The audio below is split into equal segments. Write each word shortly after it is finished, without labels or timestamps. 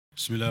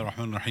بسم الله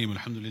الرحمن الرحيم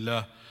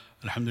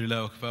الحمد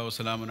لله وكفى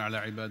وسلام على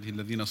عباده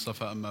الذين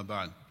اصطفى أما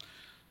بعد.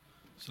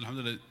 So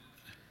alhamdulillah,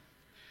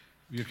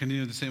 we are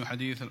continuing the same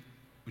hadith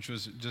which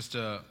was just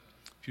a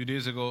few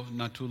days ago,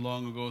 not too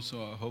long ago, so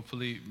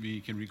hopefully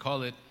we can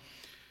recall it.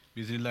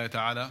 Bismillah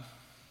ta'ala.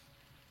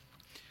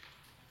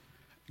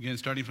 Again,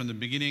 starting from the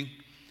beginning.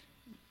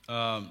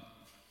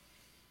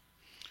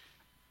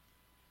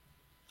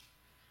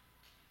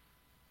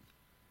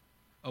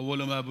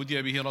 أول ما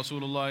بدأ به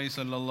رسول الله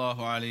صلى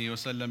الله عليه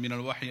وسلم من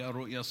الوحي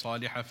الرؤيا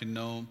الصالحة في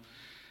النوم.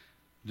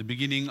 The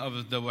beginning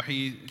of the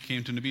wahi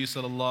came to Nabi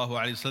sallallahu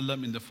alayhi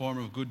wasallam in the form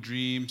of good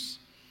dreams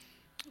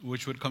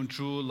which would come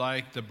true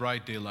like the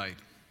bright daylight.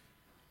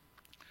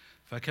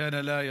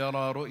 فكان لا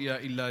يرى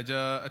رؤيا إلا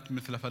جاءت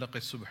مثل فلق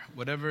الصبح.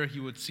 Whatever he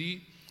would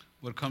see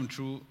would come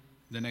true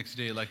the next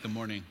day like the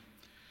morning.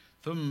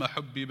 ثم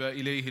حبب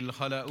إليه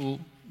الخلاء.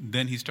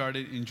 Then he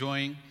started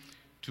enjoying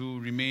to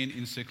remain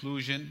in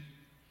seclusion.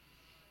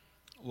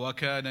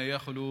 وَكَانَ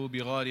يَخْلُو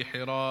بِغَارِ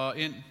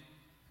حِرَاءٍ.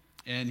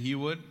 And he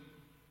would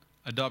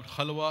adopt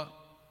khalwa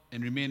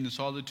and remain in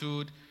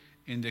solitude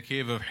in the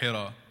cave of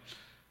Hira.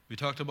 We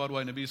talked about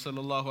why Nabi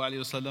sallallahu alayhi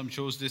wasallam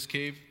chose this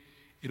cave.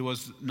 It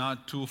was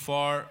not too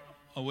far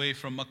away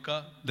from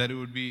Makkah that it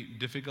would be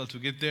difficult to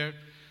get there,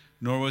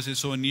 nor was it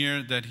so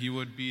near that he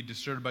would be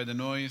disturbed by the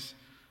noise.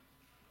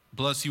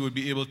 Plus he would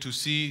be able to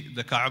see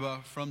the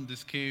Kaaba from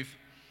this cave.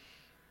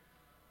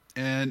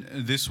 And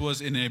this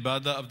was in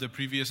ibadah of the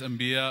previous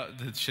Anbiya,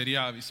 the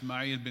Sharia of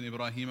Ismail bin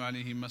Ibrahim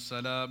alayhi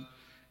salam,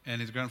 and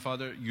his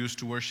grandfather used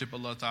to worship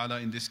Allah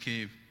Ta'ala in this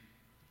cave.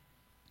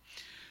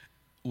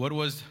 What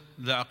was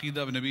the Aqidah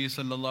of Nabi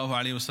sallallahu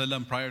alayhi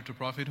wasallam prior to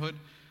prophethood?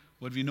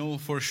 What we know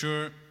for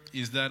sure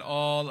is that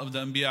all of the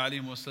Anbiya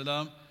alayhi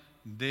salam,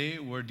 they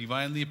were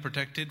divinely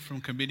protected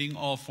from committing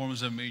all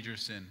forms of major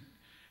sin.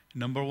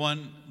 Number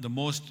one, the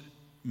most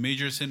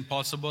major sin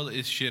possible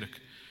is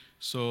shirk.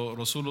 So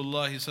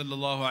Rasulullah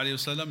sallallahu alayhi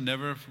wasallam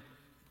never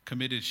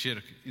committed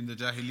shirk in the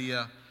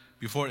Jahiliyyah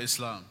before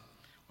Islam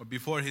or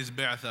before his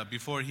Ba'athah,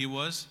 before he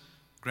was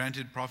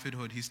granted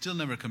prophethood. He still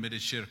never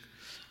committed shirk,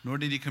 nor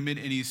did he commit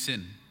any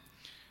sin.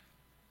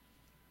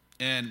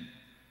 And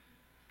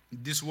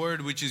this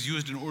word which is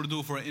used in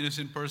Urdu for an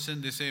innocent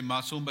person, they say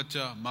masoom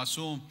bacha,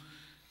 masoom,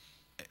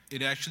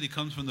 it actually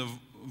comes from the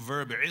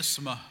verb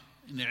isma.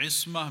 And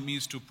isma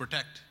means to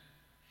protect.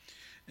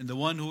 And the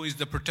one who is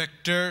the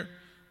protector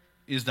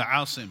is the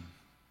asim.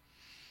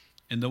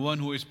 And the one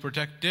who is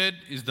protected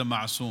is the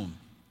ma'soom.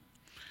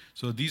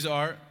 So these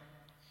are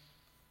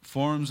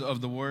forms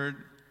of the word,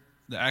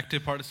 the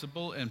active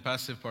participle and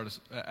passive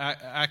participle.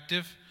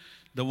 Active,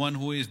 the one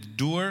who is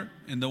doer,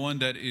 and the one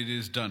that it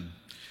is done.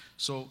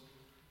 So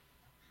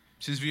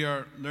since we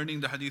are learning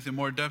the hadith in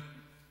more depth,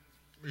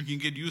 we can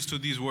get used to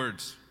these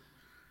words.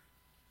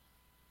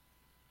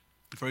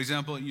 For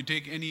example, you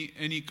take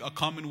a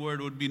common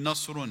word would be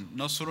nasrun.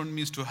 Nasrun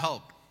means to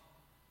help.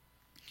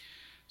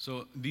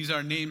 So these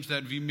are names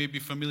that we may be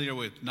familiar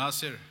with.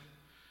 Nasir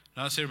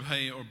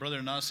Bhai, or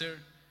brother Nasir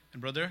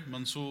and brother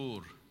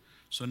Mansoor.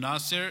 So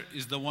Nasir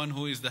is the one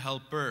who is the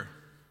helper.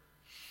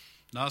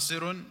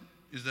 Nasirun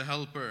is the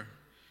helper.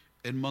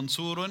 And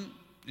Mansoorun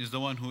is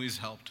the one who is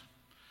helped.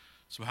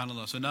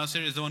 Subhanallah. So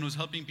Nasir is the one who's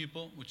helping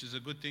people, which is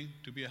a good thing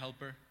to be a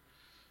helper.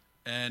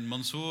 And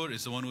Mansoor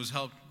is the one who's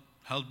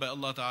helped by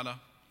Allah Ta'ala.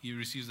 He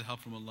receives the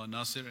help from Allah.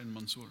 Nasir and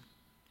Mansoor.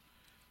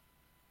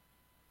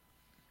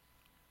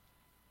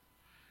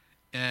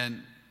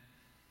 And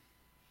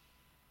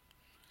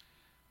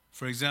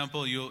for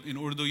example, in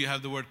Urdu you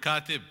have the word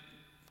katib.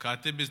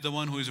 Katib is the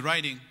one who is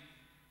writing.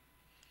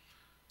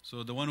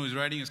 So the one who is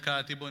writing is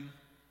katibun.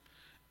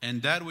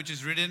 And that which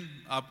is written,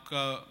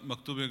 aapka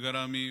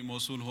maktub-e-garami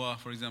mawsool hua,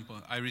 for example,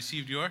 I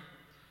received your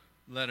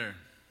letter.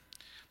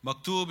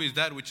 Maktub is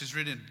that which is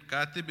written.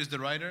 Katib is the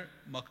writer.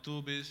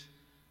 Maktub is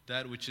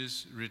that which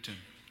is written.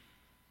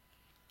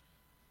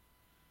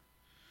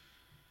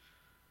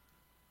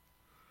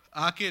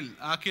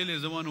 Akil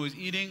is the one who is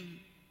eating.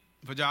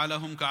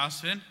 فَجَعَلَهُمْ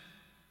كَعَصْفٍ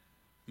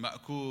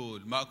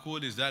مَأْكُولٍ.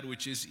 Ma'kul is that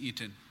which is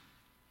eaten.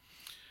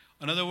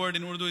 Another word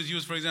in Urdu is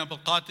used, for example,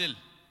 qatil.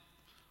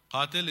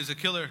 Qatil is a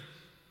killer.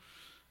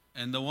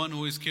 And the one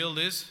who is killed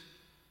is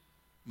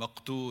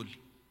maqtul.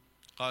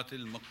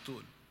 Qatil,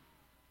 maqtul.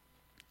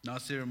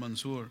 Nasir,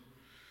 Mansoor.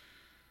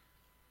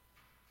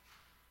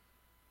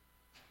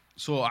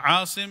 So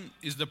Asim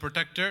is the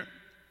protector,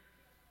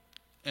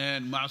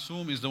 and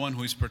Ma'soom is the one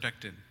who is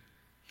protected.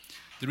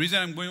 The reason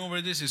I'm going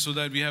over this is so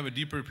that we have a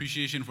deeper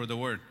appreciation for the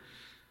word.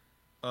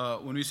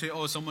 When we say,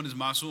 oh, someone is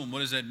Ma'soom,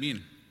 what does that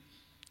mean?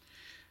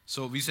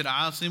 So we said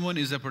Asimun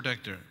is a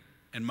protector,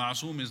 and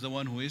Ma'soom is the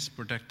one who is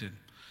protected.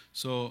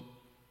 So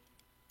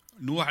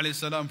Nuh alayhi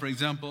salam, for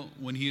example,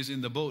 when he is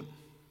in the boat,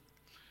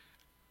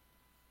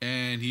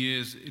 and he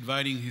is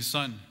inviting his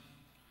son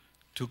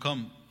to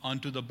come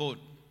onto the boat,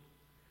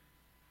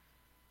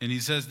 and he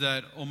says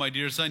that, oh my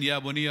dear son, ya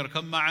buniyya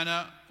arkab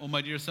ma'ana, oh my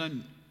dear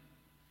son,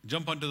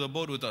 jump onto the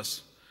boat with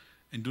us.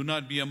 And do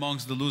not be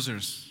amongst the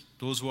losers,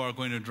 those who are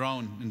going to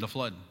drown in the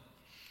flood.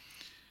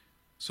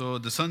 So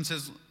the son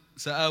says,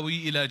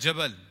 Sa'awi ila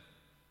jabal.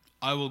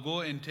 I will go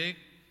and take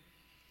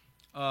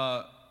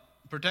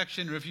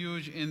protection,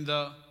 refuge in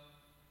the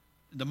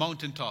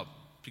mountain top,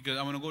 because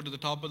I'm going to go to the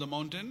top of the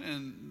mountain,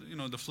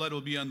 and the flood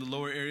will be on the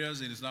lower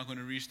areas, and it's not going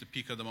to reach the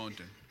peak of the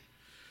mountain.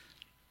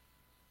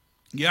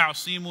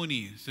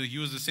 Ya'simuni, so he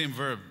used the same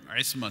verb,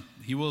 ismat.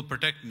 He will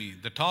protect me.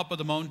 The top of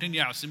the mountain,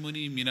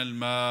 ya'simuni min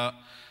al-ma.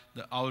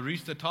 I will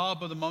reach the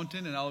top of the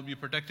mountain and I will be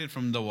protected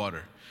from the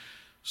water.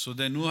 So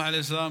then Nuh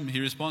alayhi salam,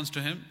 he responds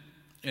to him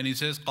and he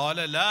says, قَالَ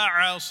لَا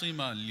عَاصِمَ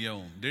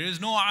الْيَوْمِ. There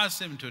is no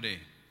asim today.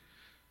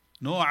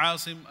 No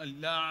asim,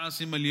 la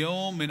asim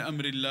al-yawm min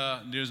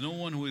amrillah. There is no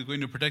one who is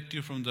going to protect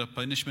you from the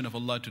punishment of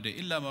Allah today.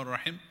 Illa man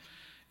rahim.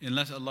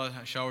 Unless Allah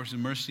showers His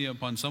mercy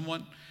upon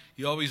someone.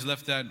 He always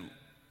left that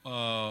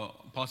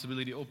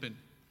possibility open.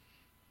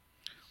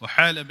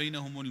 وَحَالَ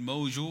بَيْنَهُمُ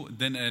الْمَوْجُ.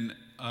 Then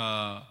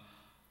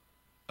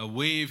a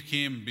wave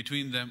came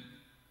between them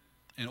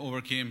and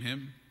overcame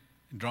him,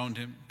 drowned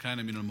him. كَانَ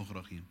مِنَ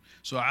الْمُغْرَقِينَ.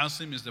 So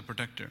Asim is the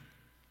protector.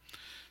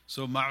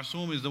 So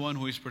Ma'soom is the one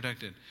who is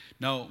protected.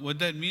 Now what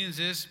that means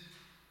is,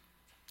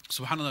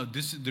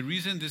 subhanAllah, the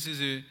reason this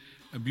is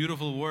a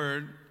beautiful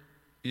word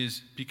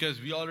is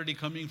because we already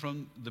coming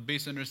from the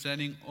base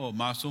understanding,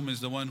 Ma'soom is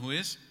the one who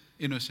is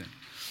innocent.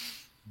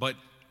 But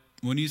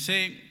when you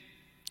say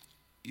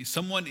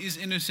someone is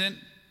innocent,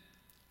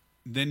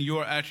 then you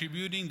are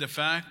attributing the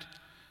fact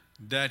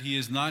that he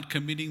is not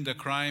committing the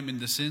crime and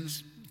the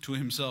sins to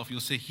himself.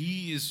 You'll say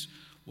he is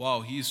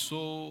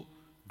so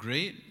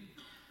great,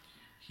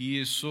 he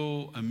is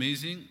so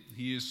amazing,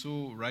 he is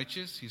so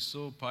righteous, he's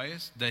so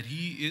pious that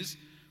he is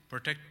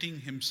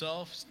protecting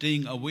himself,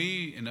 staying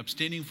away and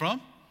abstaining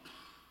from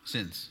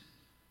sins.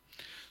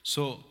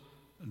 So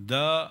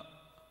the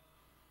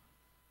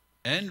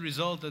end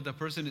result that the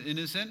person is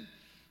innocent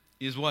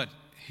is what?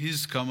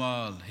 His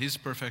kamal, his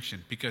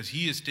perfection, because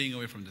he is staying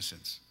away from the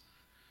sins.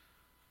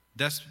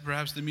 That's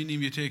perhaps the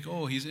meaning you take,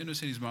 he's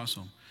innocent, he's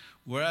ma'soom.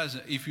 Whereas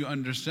if you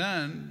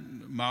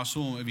understand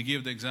ma'soom, if you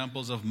give the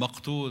examples of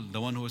maqtul, the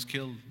one who was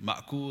killed,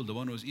 ma'kul, the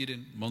one who was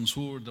eaten,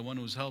 mansur, the one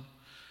who was helped,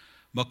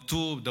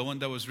 maktub, the one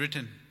that was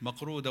written,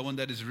 maqru, the one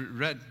that is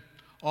read,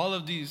 all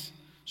of these.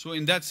 So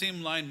in that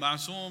same line,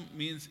 ma'soom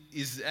means,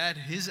 is that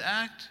his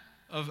act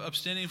of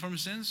abstaining from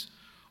sins,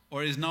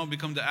 or is now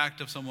become the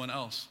act of someone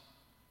else?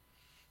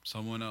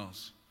 Someone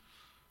else.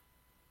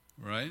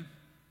 Right?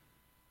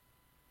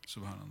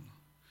 Subhanallah.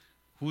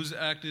 Whose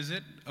act is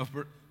it? Of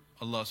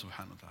Allah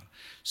subhanahu wa ta'ala.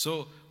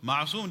 So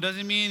ma'soom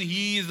doesn't mean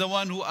he is the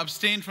one who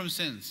abstained from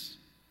sins.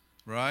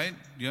 Right?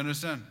 Do you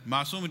understand?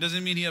 Ma'soom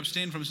doesn't mean he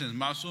abstained from sins.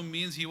 Ma'soom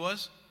means he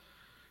was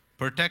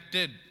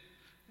protected.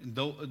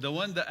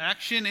 The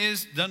action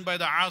is done by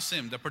the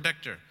asim, the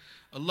protector.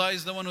 Allah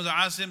is the one who's the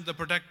asim, the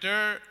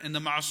protector, and the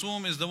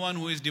ma'soom is the one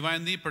who is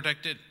divinely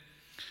protected.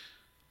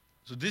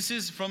 So this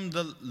is from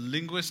the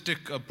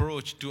linguistic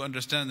approach to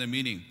understand the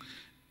meaning.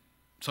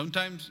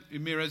 Sometimes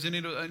it may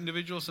resonate with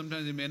individuals,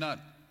 sometimes it may not.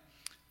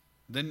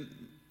 Then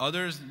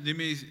others, they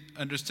may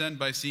understand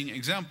by seeing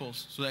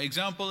examples. So the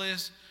example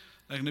is,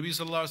 like Nabi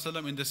Sallallahu Alaihi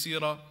Wasallam in the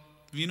seerah.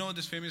 We know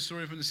this famous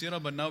story from the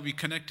seerah, but now we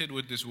connect it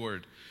with this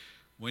word.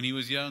 When he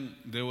was young,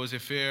 there was a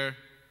fair,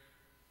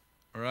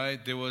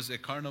 right? There was a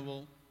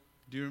carnival.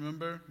 Do you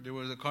remember? There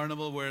was a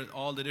carnival where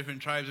all the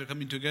different tribes are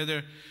coming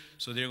together.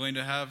 So they're going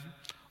to have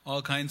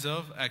all kinds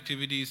of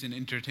activities and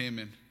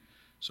entertainment.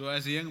 So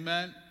as a young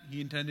man,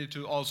 he intended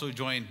to also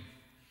join,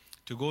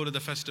 to go to the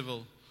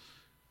festival,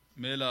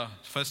 Mela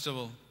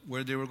festival,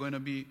 where there were going to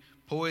be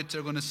poets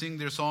are going to sing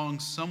their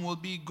songs. Some will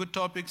be good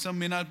topics, some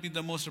may not be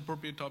the most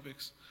appropriate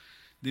topics.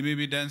 They may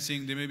be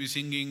dancing, they may be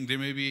singing, there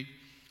may be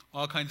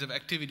all kinds of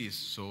activities.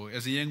 So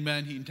as a young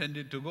man, he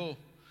intended to go.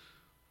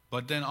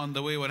 But then on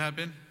the way, what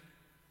happened?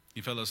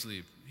 He fell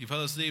asleep. He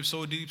fell asleep,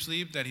 so deep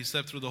sleep that he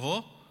slept through the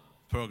whole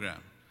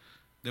program.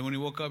 Then when he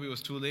woke up, it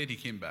was too late, he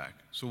came back.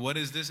 So what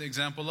is this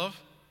example of?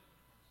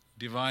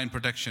 Divine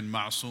protection,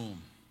 ma'soom.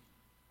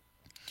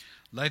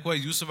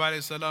 Likewise, Yusuf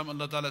alayhi salam,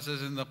 Allah Ta'ala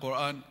says in the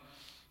Quran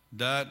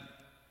that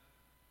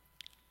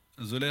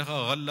Zulaykha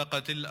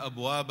ghallaqatil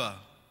abwaba.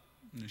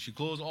 She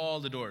closed all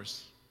the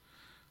doors.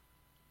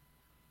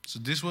 So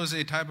this was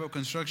a type of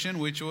construction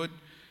which would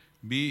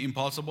be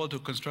impossible to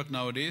construct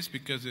nowadays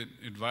because it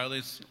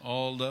violates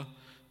all the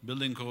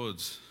building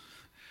codes.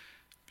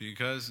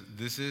 Because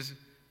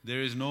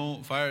there is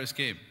no fire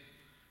escape.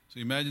 So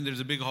imagine there's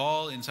a big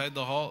hall. Inside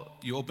the hall,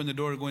 you open the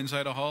door, go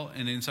inside a hall,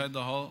 and inside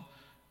the hall,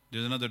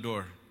 there's another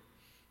door.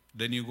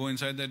 Then you go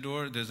inside that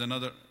door, there's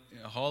another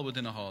hall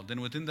within a hall.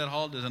 Then within that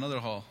hall, there's another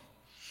hall.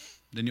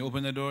 Then you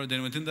open the door,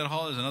 then within that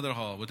hall is another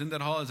hall. Within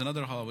that hall is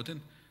another hall.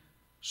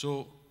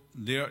 So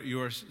there you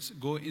are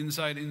go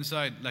inside,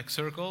 like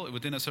circle,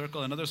 within a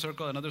circle, another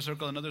circle, another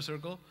circle, another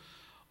circle,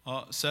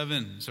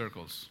 7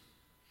 circles.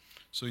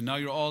 So now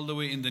you're all the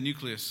way in the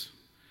nucleus.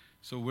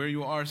 So where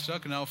you are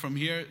stuck now, from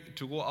here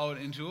to go out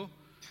into,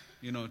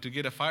 to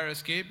get a fire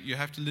escape, you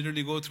have to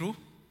literally go through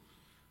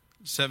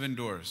 7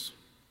 doors.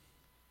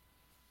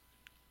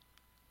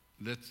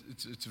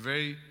 It's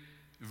very,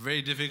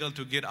 very difficult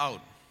to get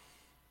out.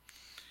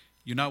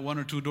 You're not 1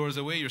 or 2 doors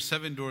away, you're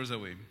 7 doors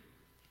away.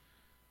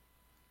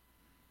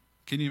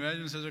 Can you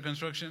imagine such a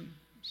construction?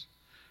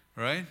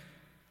 Right?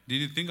 Did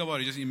you think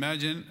about it? Just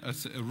imagine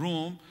a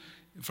room.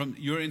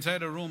 You're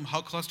inside a room,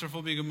 how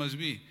claustrophobic it must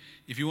be.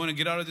 If you want to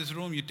get out of this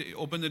room, you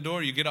open the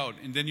door, you get out,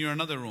 and then you're in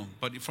another room.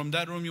 But from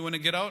that room you want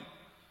to get out,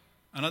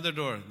 another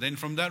door. Then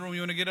from that room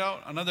you want to get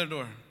out, another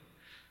door.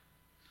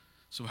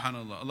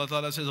 Subhanallah. Allah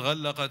Ta'ala says,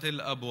 غَلَّقَتِ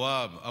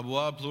الْأَبْوَابِ.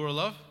 Abwab, plural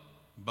of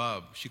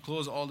bab. She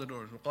closed all the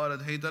doors.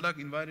 وَقَالَتْ هَيْتَ لَكَ,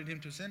 invited him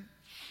to sin.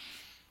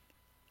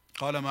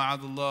 قال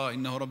معاذ الله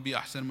إنه ربي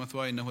أحسن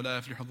مثواي إنه لا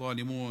يفلح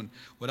الظالمون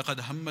ولقد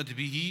همت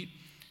به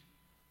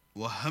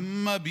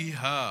وهم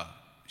بها.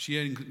 She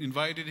had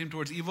invited him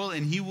towards evil,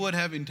 and he would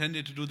have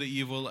intended to do the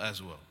evil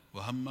as well.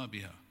 وهم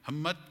بها.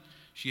 Hammat,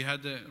 she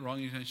had the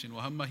wrong intention.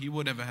 وهم, he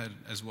would have had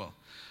as well.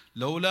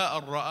 لولا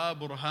أن رأى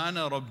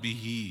برهان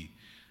ربه.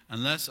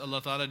 Unless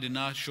Allah Ta'ala did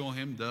not show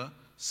him the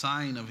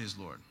sign of his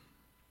Lord.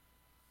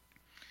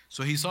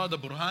 So he saw the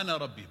burhana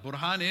Rabbi.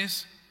 Burhan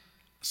is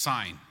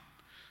sign.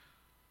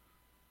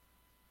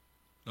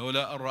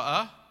 لولا أن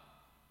رأى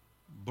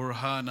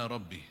برهان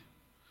ربي.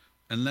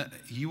 And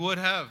he would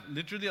have,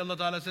 literally Allah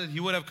Ta'ala says, he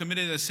would have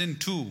committed a sin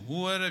too.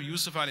 Who would have?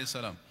 Yusuf alayhi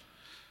salam.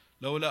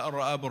 لولا أن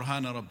رأى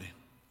برهان ربي.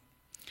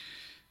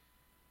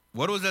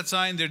 What was that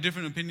sign? There are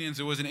different opinions.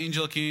 There was an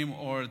angel came,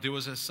 or there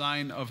was a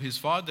sign of his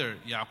father,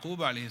 Yaqub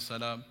alayhi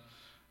salam,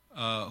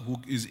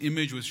 his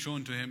image was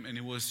shown to him, and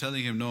he was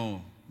telling him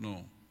no,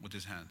 with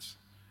his hands.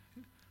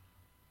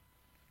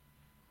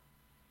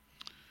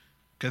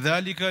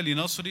 كذلك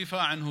لنصرف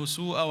عنه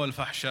سوء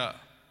والفحشاء.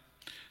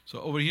 So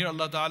over here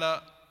Allah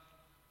Ta'ala,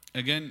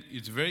 again,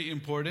 it's very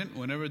important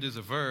whenever there's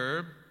a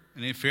verb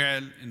and a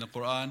fi'l in the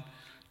Quran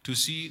to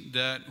see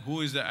that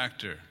who is the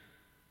actor,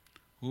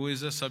 who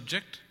is the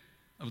subject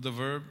of the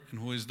verb, and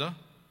who is the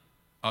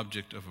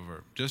object of a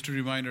verb. Just to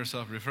remind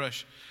ourselves,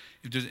 refresh,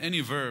 if there's any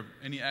verb,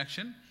 any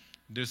action,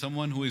 there's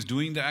someone who is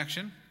doing the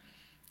action,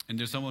 and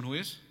there's someone who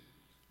is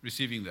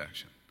receiving the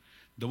action.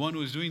 The one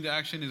who is doing the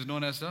action is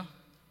known as the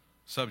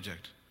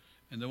subject,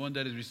 and the one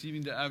that is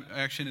receiving the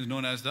action is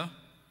known as the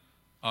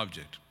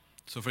object.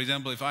 So for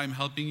example, if I'm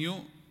helping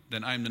you,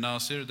 then I'm the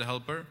Nasir, the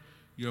helper,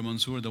 you're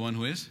Mansur, the one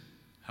who is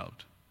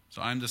helped.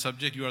 So I'm the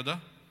subject, you are the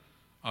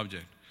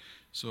object.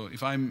 So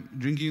if I'm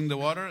drinking the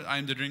water,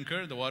 I'm the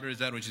drinker, the water is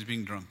that which is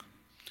being drunk.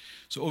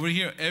 So over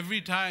here,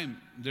 every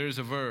time there is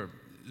a verb,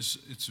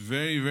 it's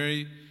very,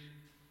 very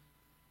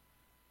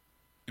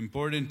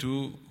important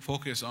to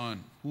focus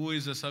on who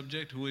is the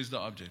subject, who is the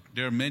object.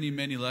 There are many,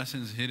 many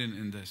lessons hidden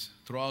in this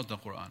throughout the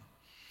Quran,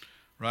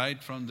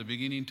 right from the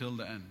beginning till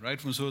the end, right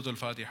from Surah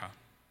Al-Fatiha.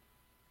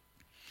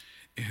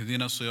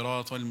 اهدنا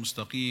الصراط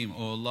المستقيم.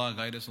 Oh Allah,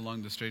 guide us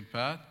along the straight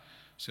path.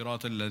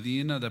 صراط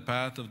الذين, the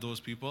path of those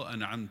people,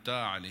 أنعمت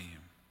عليهم,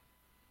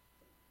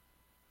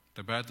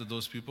 the path of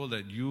those people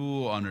that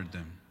you honored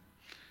them.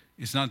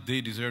 It's not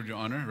they deserved your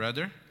honor,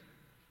 rather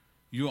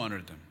you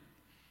honored them.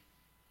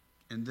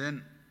 And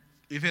then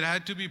if it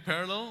had to be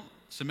parallel,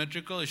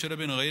 symmetrical, it should have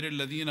been غير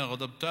الذين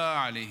غضبت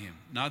عليهم,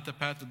 not the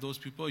path of those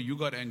people you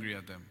got angry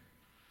at them.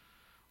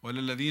 ولا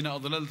الذين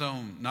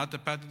أضللتهم, not the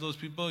path of those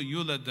people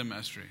you led them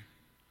astray.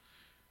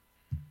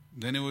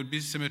 Then it would be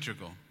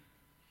symmetrical.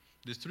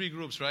 There's three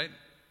groups, right?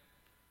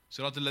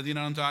 صراط الذين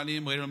أنعمت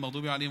عليهم غير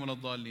المغضوب عليهم ولا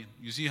الضالين.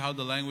 You see how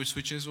the language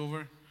switches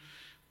over?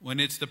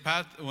 When it's the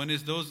path, when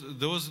it's those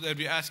that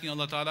we're asking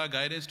Allah Ta'ala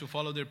guidance to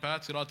follow their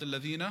path, صراط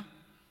الذين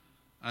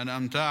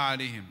أنعمت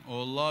عليهم. Oh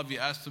Allah, we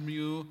ask from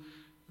you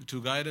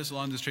to guide us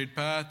along the straight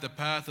path, the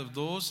path of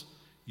those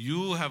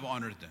you have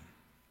honored them.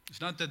 It's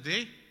not that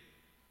they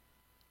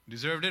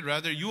deserved it,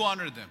 rather you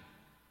honored them.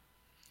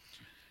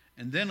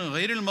 And then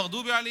غير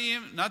المغضوب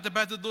عليهم, not the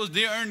path of those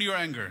they earned your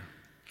anger.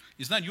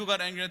 It's not you got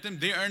angry at them,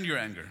 they earned your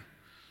anger.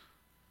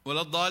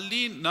 ولا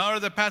الضالين, now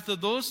the path of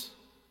those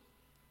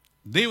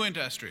they went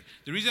astray.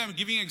 The reason I'm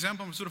giving an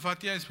example from Surah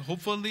Fatiha is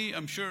hopefully,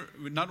 I'm sure,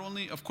 not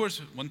only, of course,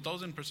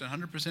 1000%,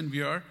 100%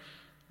 we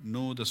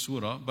know the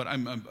surah, but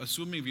I'm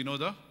assuming we know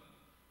the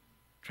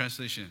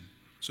translation.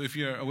 So if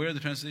you're aware of the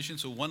translation,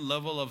 so one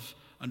level of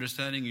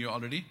understanding you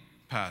already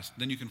passed.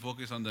 Then you can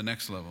focus on the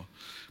next level.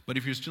 But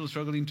if you're still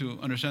struggling to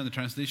understand the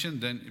translation,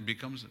 then it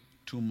becomes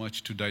too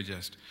much to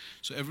digest.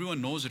 So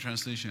everyone knows the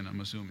translation, I'm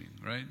assuming,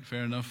 right?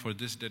 Fair enough for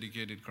this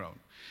dedicated crowd.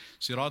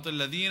 Sirat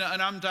al-ladhina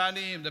an'amta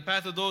alayhim, the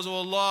path of those, O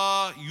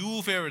Allah,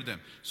 you favored them.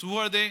 So who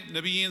are they?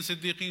 Nabiyyin,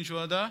 Siddiqeen,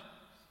 Shuhada,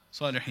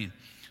 Salihin.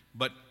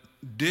 But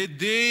did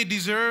they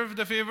deserve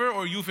the favor,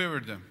 or you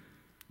favored them?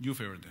 You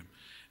favored them.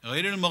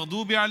 غير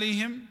المغضوب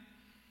عليهم,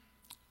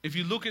 if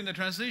you look in the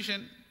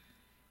translation,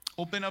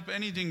 open up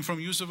anything from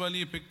Yusuf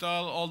Ali,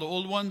 Piqtal, all the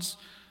old ones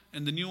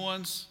and the new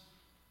ones,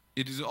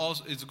 it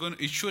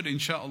should,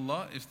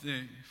 inshallah, if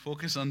they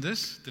focus on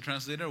this, the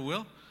translator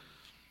will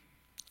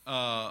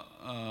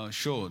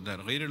show that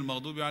غير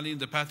المغضوب عليهم,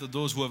 the path of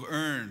those who have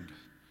earned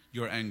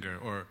your anger,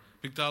 or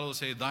Piqtal will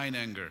say thine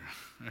anger.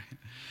 Right?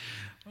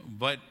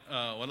 But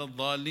ولا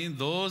الضالين,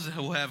 those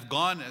who have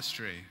gone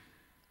astray.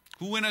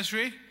 Who went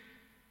astray?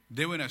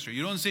 They went astray.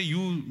 You don't say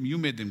you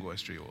made them go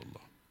astray, O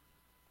Allah.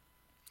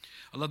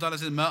 Allah Ta'ala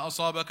says, ما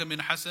أصابك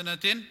من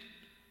حسنة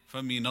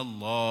فَمِنَ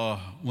اللَّهِ.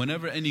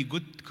 Whenever any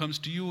good comes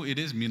to you, it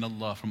is min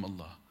Allah, from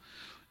Allah.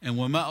 And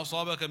وَمَا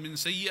أَصَابَكَ مِن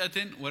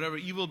سَيِّئَةٍ, whatever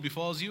evil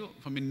befalls you,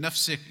 فَمِن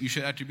نَفْسِكَ, you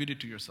should attribute it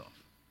to yourself.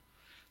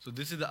 So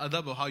this is the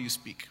adab of how you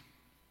speak.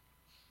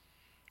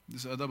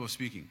 This is adab of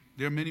speaking.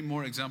 There are many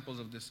more examples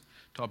of this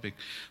topic.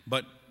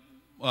 But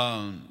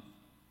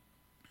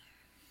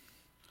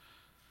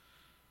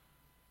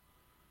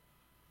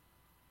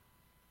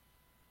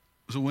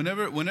so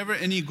whenever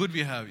any good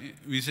we have,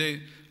 we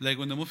say, like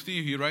when the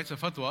mufti, he writes a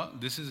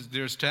fatwa, this is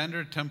their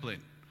standard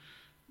template.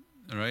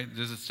 All right?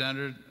 There's a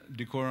standard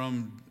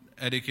decorum,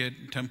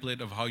 etiquette,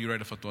 template of how you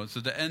write a fatwa. So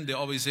at the end, they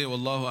always say,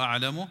 Wallahu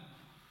a'lamu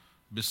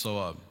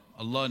bis-sawab.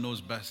 Allah knows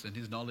best and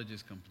His knowledge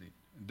is complete.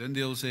 And then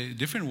they'll say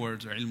different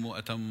words, ilmu,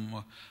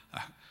 atam,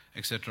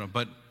 etc.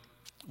 But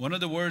one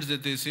of the words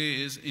that they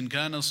say is, In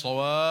kana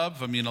sawab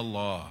fa min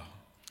Allah.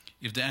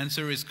 If the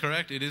answer is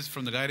correct, it is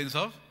from the guidance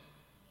of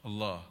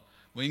Allah.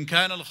 وَإِن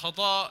كَانَ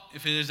الْخَطَأ,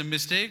 if there is a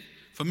mistake,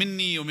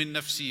 فَمِنِّي وَمِن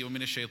نَفْسِي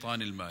وَمِنَ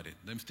الشَّيْطَانِ الْمَارِدِ.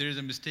 If there is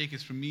a mistake,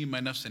 it's from me, my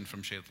nafs, and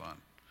from shaitan.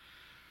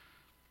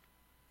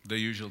 The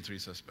usual three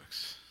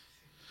suspects.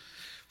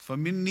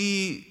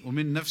 فَمِنِّي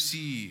وَمِن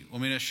نَفْسِي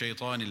وَمِنَ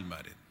الشَّيْطَانِ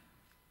الْمَارِدِ.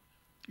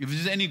 If there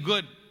is any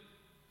good,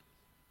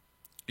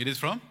 it is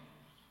from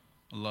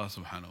Allah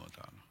subhanahu wa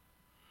ta'ala.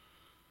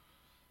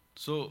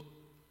 So,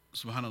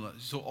 subhanAllah.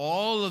 So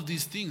all of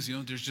these things,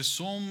 there's just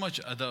so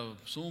much adab,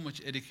 so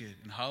much etiquette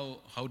in how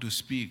to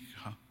speak.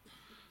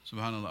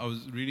 Subhanallah. I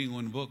was reading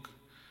one book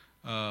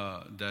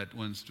that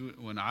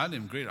when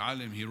alim, great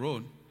alim, he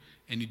wrote,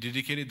 and he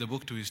dedicated the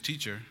book to his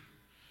teacher.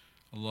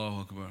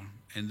 Allahu Akbar.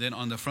 And then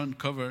on the front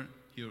cover,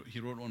 he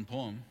wrote one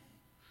poem.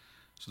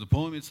 So the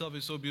poem itself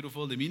is so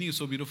beautiful, the meaning is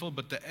so beautiful,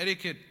 but the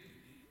etiquette,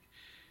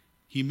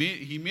 he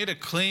made a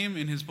claim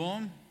in his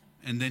poem,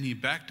 and then he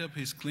backed up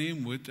his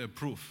claim with a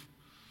proof.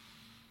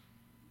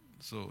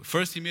 So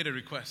first he made a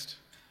request.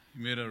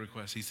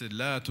 He said,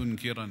 لا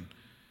تنكرا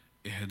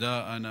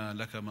إهداءنا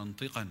لك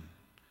منطقا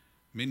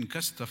منك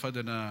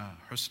استفدنا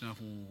حسنه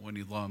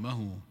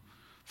ونظامه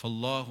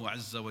فالله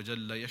عز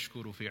وجل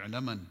يشكر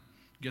فعلما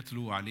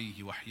يتلو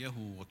عليه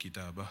وحيه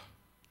وكتابه.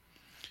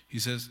 He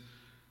says,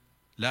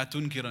 لا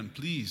تنكرا,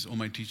 please, O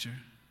my teacher,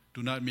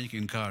 do not make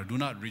inkar, do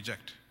not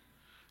reject.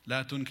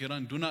 لا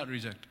تنكرا, do not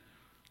reject.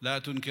 لا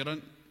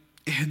تنكرا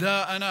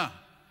إهداءنا,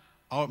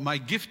 my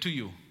gift to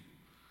you.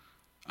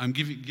 I'm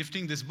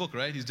gifting this book,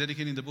 right? He's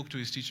dedicating the book to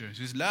his teacher. He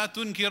says, La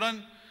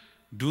tunkiran,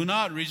 do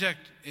not reject.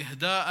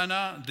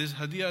 Ihda'ana, this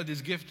hadiyah, this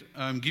gift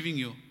I'm giving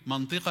you.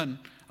 Mantiqan,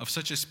 of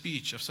such a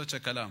speech, of such a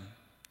kalam,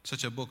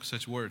 such a book,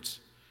 such words.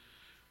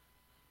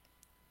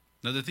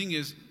 Now the thing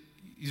is,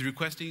 he's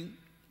requesting,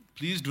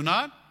 please do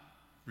not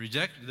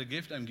reject the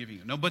gift I'm giving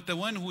you. Now, but the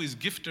one who is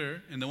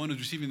gifter and the one who's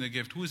receiving the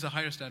gift, who is the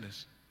higher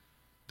status?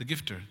 The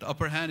gifter. The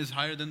upper hand is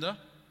higher than the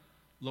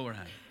lower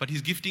hand. But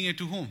he's gifting it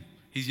to whom?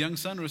 His young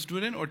son or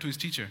student, or to his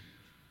teacher?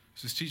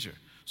 It's his teacher.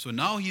 So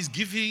now he's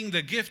giving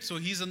the gift, so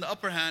he's on the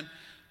upper hand,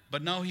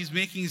 but now he's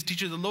making his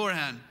teacher the lower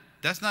hand.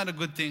 That's not a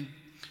good thing.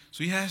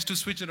 So he has to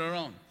switch it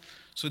around.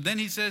 So then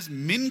he says,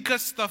 مِنْكَ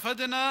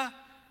اسْتَفَدْنَا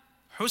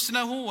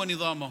حُسْنَهُ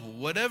وَنِظَامَهُ.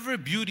 Whatever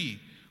beauty,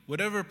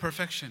 whatever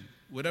perfection,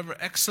 whatever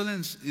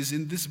excellence is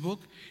in this book,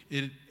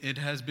 it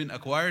has been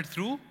acquired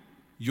through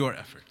your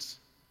efforts.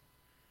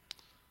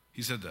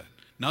 He said that.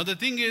 Now the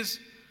thing is,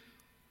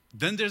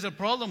 then there's a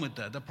problem with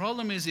that. The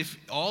problem is, if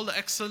all the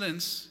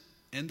excellence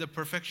and the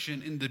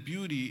perfection and the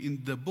beauty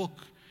in the book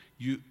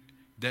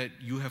that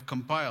you have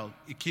compiled,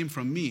 it came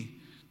from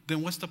me,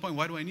 then what's the point?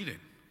 Why do I need it?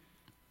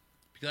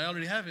 Because I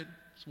already have it.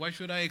 So why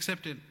should I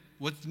accept it?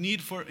 What's in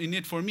it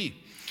for me?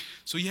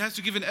 So he has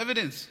to give an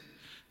evidence.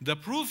 The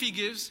proof he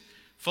gives,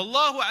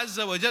 فَاللَّهُ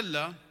عَزَّ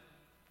وَجَلَّ,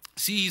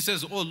 see, he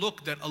says, oh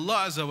look, that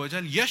Allah Azza wa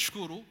Jal,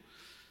 yashkuru,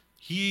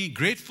 He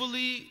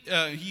graciously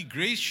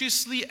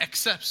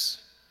accepts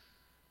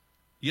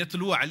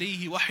يَتْلُو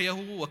عَلَيْهِ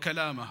وَحْيَهُ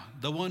وَكَلَامَهُ,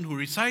 the one who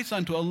recites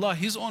unto Allah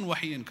His own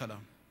wahi and kalam.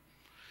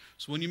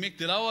 So when you make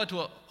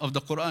tilawah of the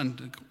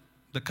Quran,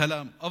 the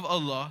kalam of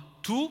Allah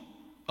to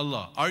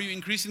Allah, are you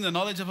increasing the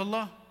knowledge of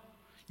Allah?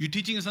 You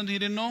teaching something you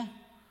didn't know?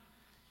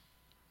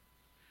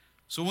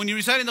 So when you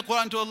recite in the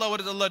Quran to Allah, what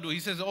does Allah do?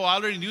 He says, oh, I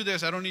already knew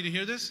this, I don't need to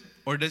hear this?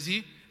 Or does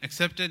He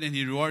accept it and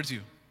He rewards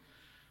you?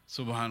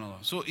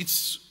 Subhanallah. So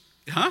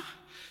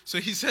So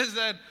He says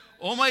that,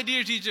 oh my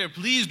dear teacher,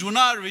 please do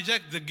not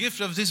reject the gift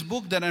of this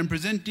book that I'm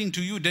presenting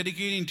to you,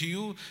 dedicating to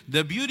you.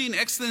 The beauty and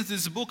excellence of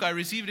this book, I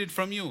received it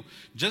from you.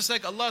 Just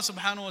like Allah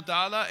subhanahu wa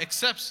ta'ala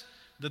accepts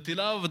the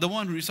tilawah of the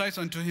one who recites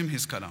unto him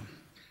his kalam.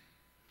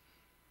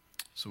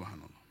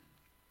 Subhanallah.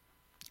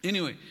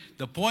 Anyway,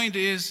 the point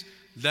is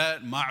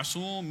that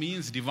ma'soom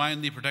means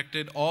divinely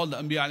protected. All the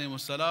Anbiya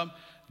alayhimus salam,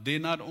 they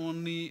not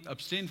only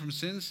abstain from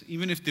sins,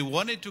 even if they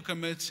wanted to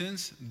commit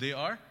sins, they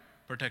are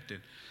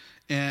protected.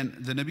 And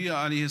the Nabi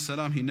alayhi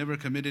salam, he never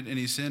committed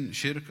any sin,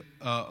 shirk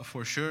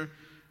for sure,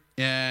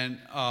 and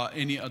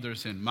any other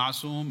sin.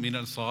 Ma'soom min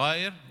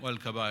al-saghair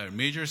wal-kabair,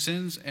 major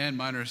sins and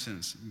minor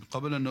sins.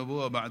 Qabla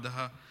an-nubuwwa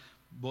ba'daha,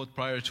 both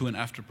prior to and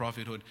after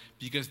prophethood,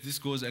 because this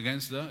goes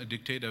against the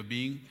dictate of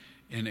being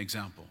an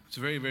example. It's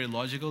a very, very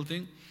logical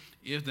thing.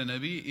 If the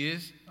Nabi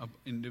is an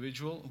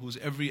individual whose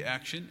every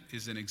action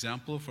is an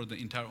example for the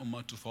entire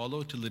ummah to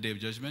follow till the day of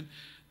judgment,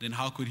 then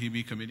how could he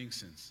be committing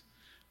sins?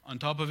 On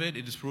top of it,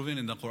 it is proven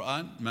in the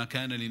Quran, مَا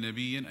كَانَ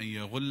لِنَبِيٍّ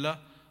أَن يَغُلَّ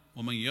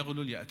وَمَن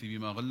يَغْلُلْ يَأْتِ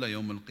بِمَا غَلَّ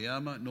يَوْمَ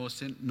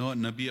الْقِيَامَةِ. No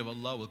Nabi of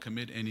Allah will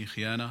commit any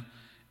khiyana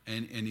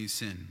and any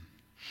sin.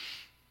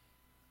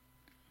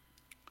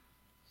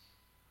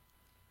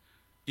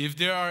 If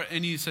there are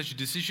any such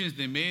decisions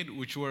they made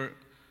which were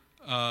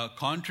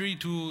contrary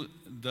to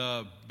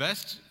the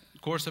best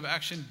course of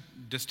action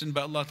destined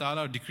by Allah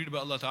Ta'ala or decreed by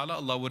Allah Ta'ala,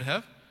 Allah would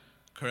have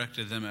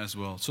corrected them as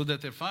well, so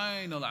that their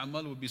final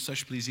amal would be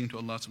such pleasing to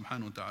Allah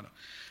Subhanahu wa Ta'ala.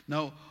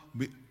 Now,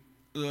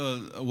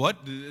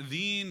 what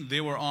deen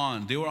they were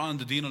on? They were on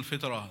the deen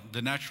al-fitrah,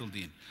 the natural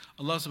deen.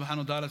 Allah Subhanahu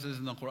wa Ta'ala says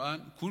in the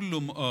Quran,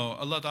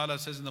 Allah Ta'ala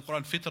says in the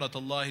Quran, فِطْرَةَ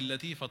اللَّهِ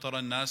الَّتِي فَطَرَ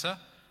النَّاسَ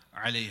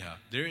عَلَيْهَا.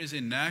 There is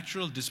a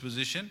natural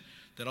disposition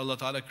that Allah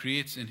Ta'ala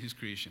creates in His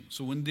creation.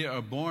 So when they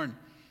are born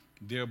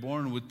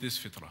with this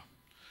fitrah.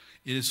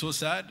 It is so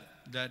sad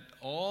that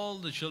all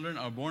the children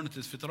are born with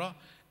this fitrah,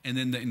 and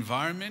then the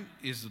environment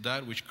is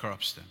that which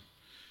corrupts them.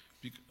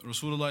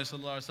 Rasulullah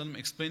sallallahu alaihi wasallam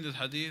explained this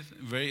hadith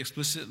very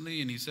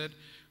explicitly, and he said,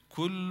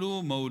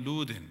 "Kullu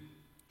mawludin,"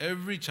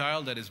 every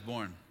child that is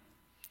born,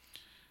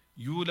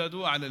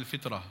 yuladu ala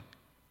al-fitrah,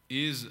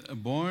 is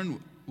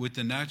born with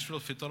the natural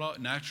fitrah,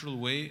 natural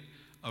way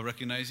of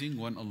recognizing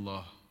one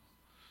Allah.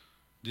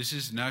 This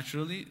is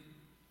naturally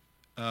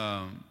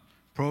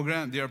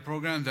programmed. They are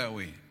programmed that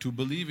way to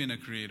believe in a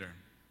creator.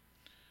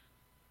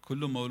 كل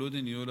مولود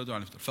يولد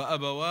على الفطرة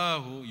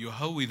فأبواه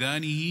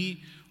يهودانه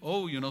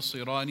أو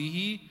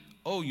ينصرانه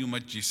أو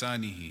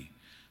يمجسانه.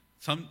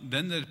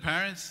 Then the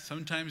parents,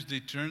 sometimes they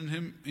turn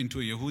him into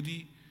a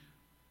Yahudi,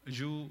 a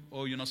Jew,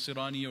 or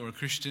Yunasirani, or a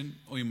Christian,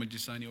 or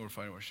Yumajisani, or a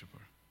fire worshipper.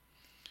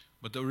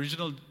 But the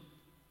original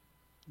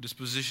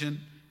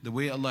disposition, the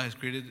way Allah has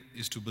created,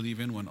 is to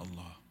believe in one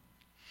Allah.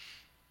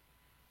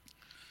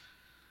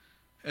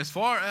 As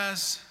far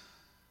as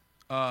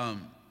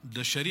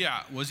the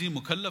Sharia, was he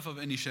mukallaf of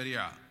any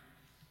Sharia?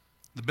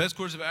 The best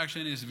course of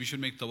action is we should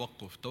make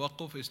tawaqquf.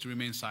 Tawaqquf is to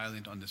remain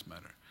silent on this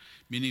matter,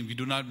 meaning we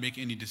do not make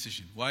any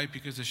decision. Why?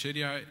 Because the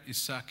Sharia is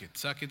sakit.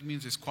 Sakit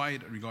means it's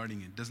quiet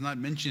regarding it. Does not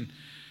mention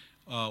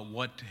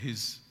what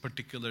his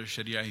particular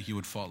Sharia he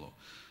would follow.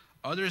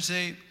 Others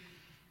say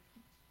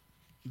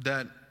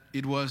that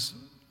it was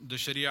the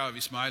Sharia of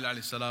Ismail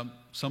alayhi salam.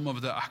 Some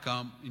of the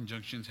ahkam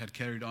injunctions had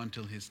carried on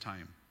till his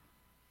time.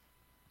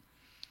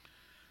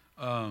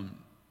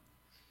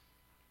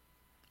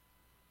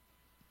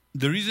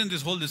 The reason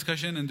this whole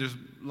discussion, and there's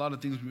a lot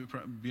of things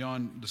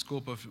beyond the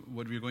scope of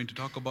what we're going to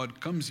talk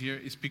about, comes here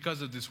is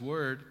because of this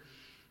word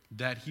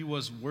that he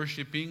was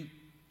worshipping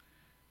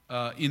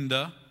in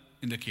the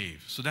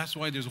cave. So that's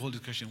why there's a whole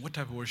discussion. What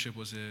type of worship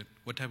was it?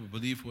 What type of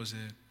belief was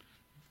it?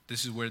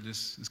 This is where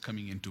this is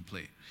coming into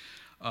play.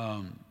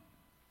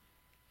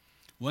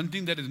 One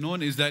thing that is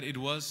known is that it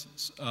was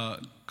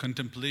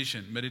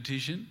contemplation,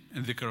 meditation,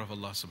 and dhikr of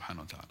Allah subhanahu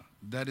wa ta'ala.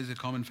 That is a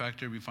common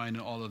factor we find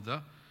in all of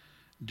the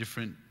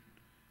different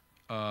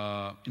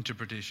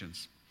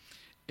interpretations.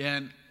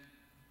 And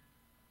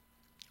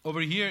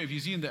over here, if you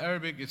see in the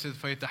Arabic, it says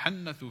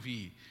فَيَتَحَنَّثُ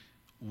فِيهِ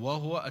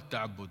وَهُوَ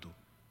التَّعَبُّدُ.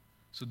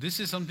 So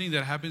this is something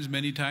that happens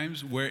many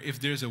times, where if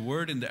there's a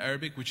word in the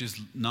Arabic which is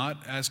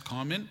not as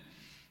common,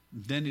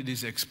 then it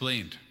is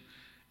explained.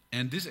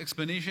 And this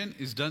explanation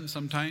is done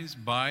sometimes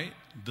by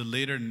the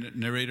later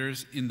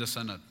narrators in the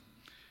sanad.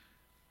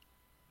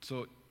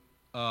 So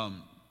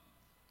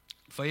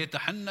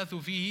فَيَتَحَنَّثُ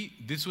فِيهِ,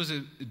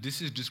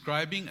 this is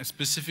describing a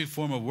specific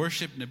form of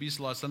worship Nabi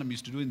sallallahu alaihi wasallam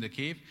used to do in the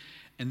cave.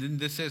 And then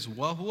this says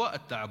وَهُوَ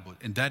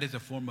التَّعَبُّدُ, and that is a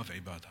form of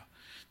ibadah.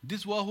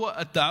 This وَهُوَ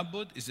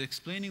التَّعَبُّد is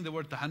explaining the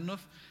word tahannuth.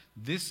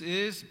 This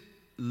is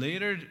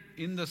later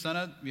in the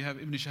sanad. We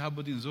have Ibn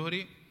Shahabuddin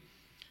Zuhri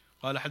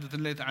قال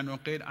حدثنا ليث عن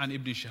عقيل عن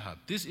Ibn Shahab.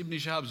 This Ibn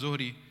Shahab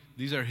Zuhri,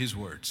 these are his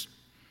words.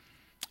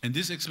 And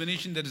this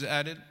explanation that is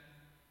added,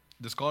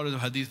 the scholars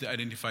of hadith, they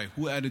identify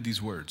who added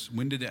these words,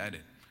 when did they add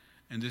it.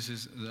 And this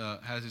is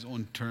has its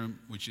own term,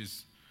 which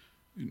is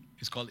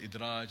called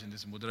idraj, and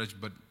this is mudraj,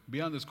 but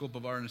beyond the scope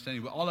of our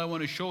understanding. But all I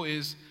want to show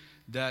is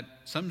that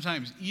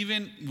sometimes,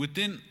 even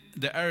within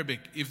the Arabic,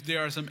 if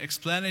there are some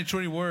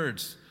explanatory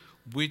words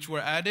which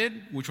were added,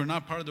 which were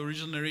not part of the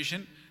original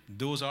narration,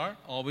 those are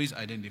always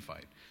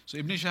identified. So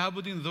Ibn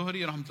Shahabuddin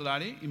Zuhri,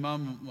 rahmatullahi alayhi,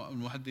 Imam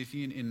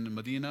al-Muhaddithin in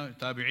Medina,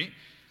 Tabi'i,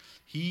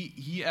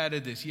 he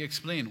added this. He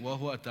explained,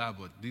 وَهُوَ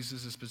التَّعَبُّد. This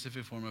is a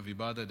specific form of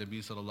ibadah that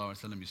Nabi sallallahu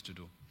alaihi wasallam used to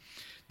do.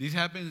 This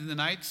happens in the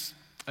nights,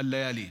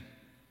 al-layali.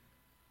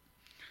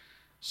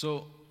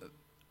 So,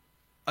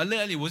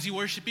 al-layali, was he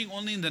worshipping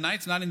only in the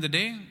nights, not in the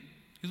day?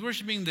 He's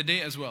worshipping in the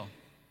day as well.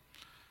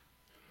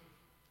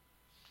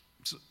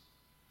 So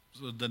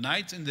the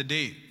nights and the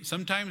day.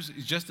 Sometimes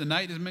it's just the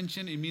night is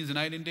mentioned, it means the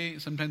night and day.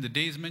 Sometimes the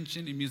day is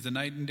mentioned, it means the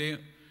night and day.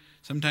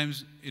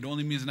 Sometimes it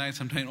only means night,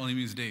 sometimes it only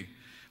means day.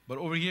 But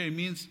over here it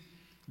means,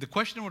 the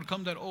question would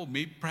come that,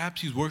 maybe perhaps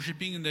he's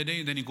worshipping in the day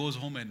and then he goes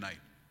home at night.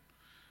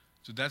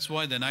 So that's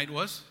why the night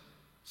was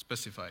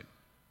specified.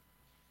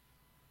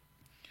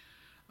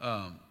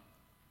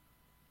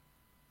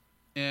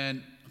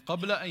 And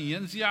قبل أن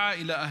ينزع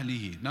إلى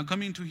أهله. Now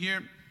coming to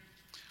here,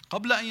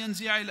 قبل أن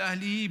ينزع إلى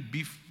أهله,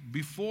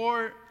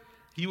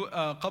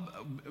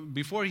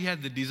 before he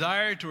had the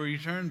desire to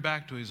return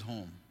back to his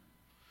home.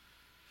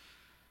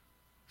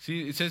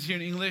 See, it says here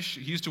in English,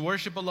 he used to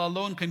worship Allah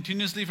alone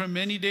continuously for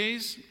many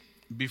days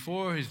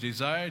before his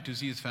desire to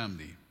see his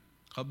family.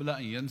 قبل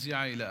أن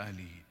ينزع إلى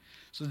أهله.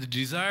 So the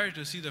desire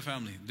to see the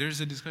family.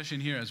 There's a discussion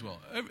here as well.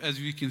 As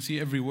you can see,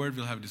 every word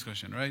will have a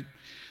discussion, right?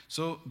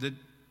 So the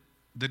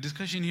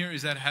discussion here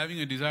is that having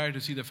a desire to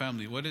see the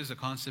family. What is the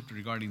concept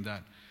regarding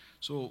that?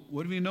 So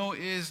what we know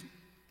is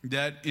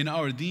that in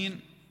our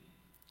deen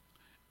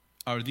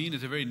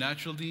is a very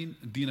natural deen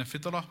of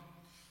fitrah.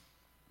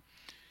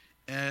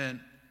 And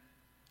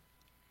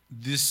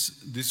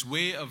this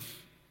way of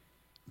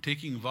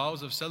taking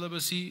vows of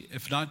celibacy,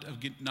 if not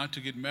to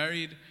get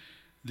married,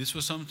 this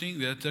was something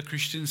that the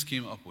Christians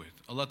came up with.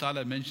 Allah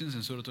Ta'ala mentions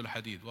in Surah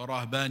Al-Hadid,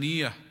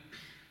 وَرَهْبَانِيَّةً,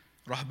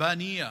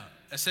 rahbaniyah,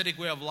 ascetic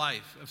way of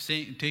life, of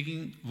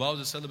taking vows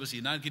of celibacy,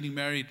 not getting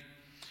married.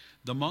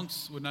 The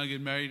monks would not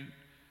get married,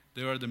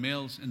 they are the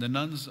males, and the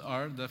nuns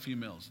are the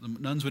females. The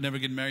nuns would never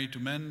get married to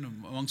men,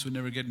 the monks would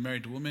never get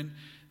married to women.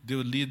 They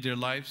would lead their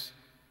lives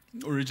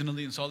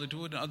originally in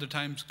solitude, and other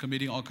times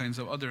committing all kinds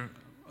of other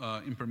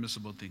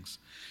impermissible things,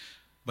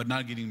 but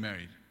not getting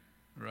married,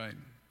 right?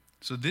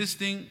 So this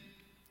thing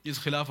is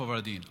khilaf of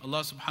our deen. Allah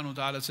subhanahu wa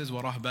ta'ala says,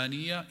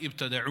 وَرَهْبَانِيَّةً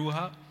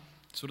ابْتَدَعُوهَا,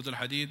 Surah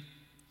Al-Hadid.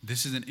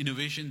 This is an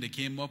innovation they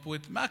came up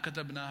with. مَا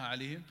كَتَبْنَاهَا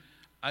عَلَيْهِمْ,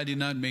 I did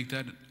not make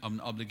that an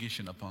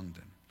obligation upon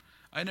them.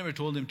 I never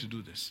told them to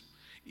do this.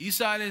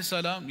 Isa alayhi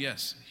salam,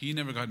 yes, he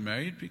never got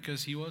married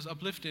because he was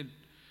uplifted,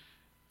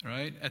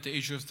 right? At the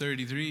age of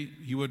 33,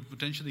 he would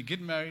potentially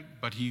get married,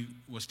 but he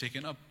was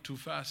taken up too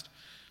fast.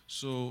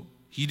 So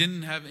he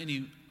didn't have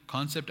any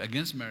concept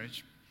against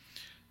marriage.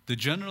 The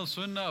general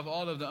sunnah of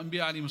all of the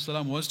Anbiya alayhi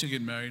salam was to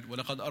get married.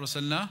 وَلَقَدْ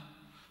أَرْسَلْنَا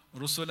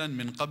رُسُلًا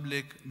مِّن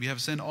قَبْلِكَ, we have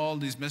sent all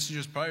these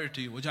messengers prior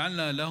to you.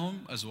 وَجَعَلْنَا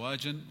لَهُمْ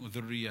أَزْوَاجًا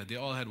وَذُرِّيَّةً, they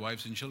all had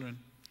wives and children.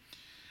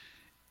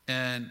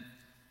 And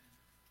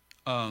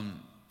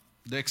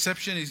the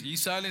exception is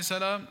Isa alayhi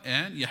salam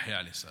and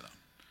Yahya alayhi salam.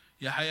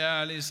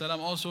 Yahya alayhi salam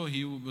also,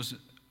 he was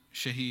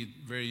shaheed,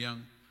 very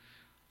young.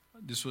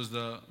 This was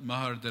the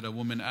mahar that a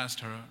woman asked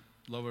her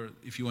lover,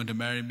 if you want to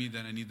marry me,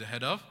 then I need the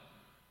head of,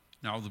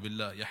 na'udhu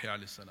billah, Yahya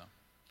alayhi salam.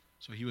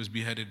 So he was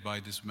beheaded by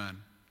this man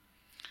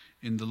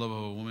in the love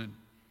of a woman.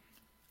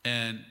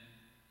 And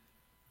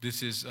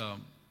this is,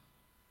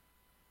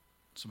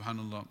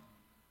 subhanallah,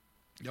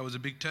 that was a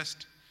big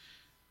test,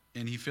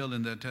 and he failed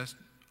in that test.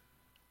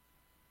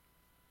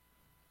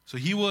 So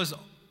he was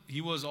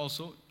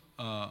also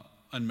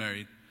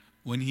unmarried.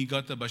 When he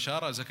got the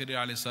bashara, Zakaria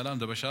alayhi salam,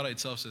 the bashara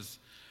itself says,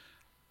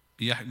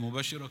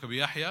 مُبَشِّرُكَ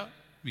بِيَحْيَا,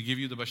 we give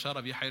you the bashara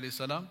of Yahya alayhi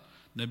salam,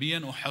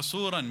 نَبِيًّا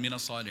وَحَصُورًا مِنَ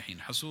الصَّالِحِينَ.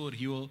 Hasur,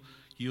 he will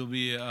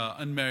be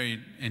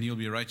unmarried and he will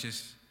be a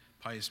righteous,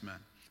 pious man.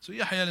 So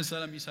Yahya alayhi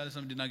salam, Isa alayhi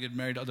salam did not get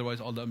married, otherwise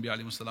all the Anbiya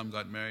alayhi salam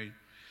got married.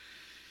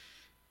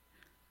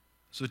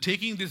 So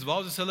taking this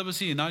vows of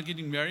celibacy and not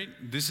getting married,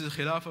 this is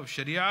khilaf of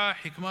Sharia,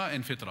 hikmah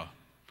and fitrah.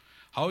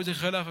 How is it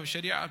khilaf of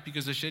Sharia?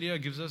 Because the Sharia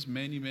gives us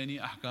many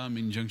ahkam,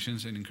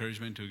 injunctions and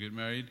encouragement to get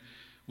married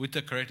with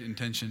the correct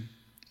intention.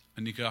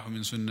 An-nikah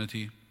min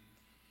sunnati.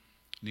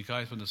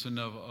 Nikah is from the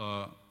sunnah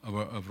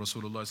of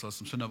Rasulullah,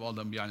 sunnah of all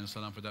the Anbiya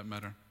salam for that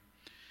matter.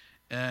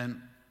 And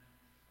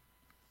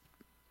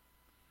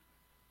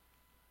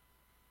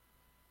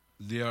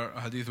there are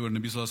hadith where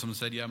Nabi sallallahu alaihi wasallam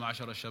said, Ya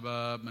ma'ashara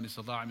shabab, man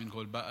istata'a minkum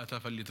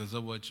al-ba'ata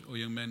falyatazawwaj. O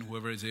young men,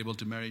 whoever is able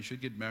to marry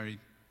should get married.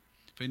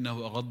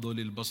 فَإِنَّهُ أَغَضُّ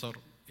لِلْبَصَرِ,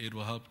 it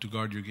will help to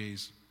guard your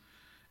gaze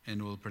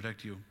and will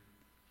protect you.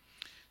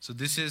 So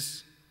this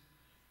is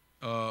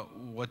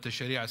what the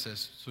Sharia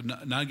says. So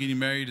not getting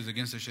married is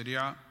against the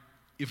Sharia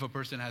if a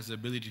person has the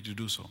ability to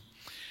do so.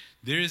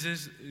 There is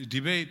this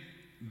debate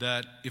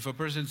that if a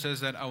person says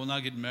that I will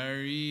not get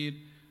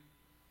married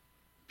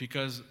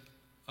because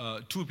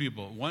two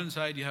people. One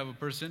side you have a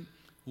person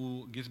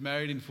who gets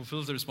married and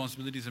fulfills the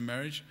responsibilities of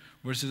marriage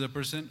versus a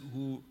person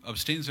who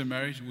abstains from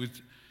marriage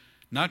with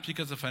not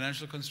because of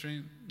financial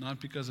constraint, not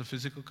because of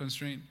physical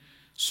constraint,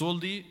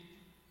 solely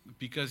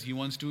because he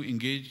wants to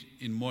engage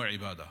in more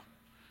ibadah.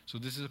 So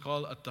this is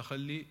called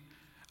at-takhalli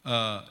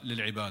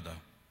lil-ibadah.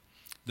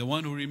 The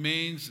one who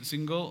remains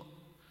single,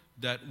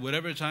 that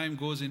whatever time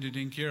goes into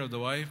taking care of the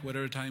wife,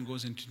 whatever time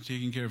goes into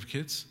taking care of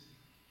kids,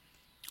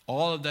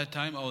 all of that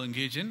time I will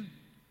engage in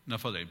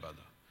nafal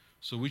ibadah.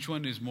 So which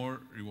one is more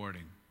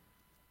rewarding?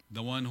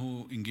 The one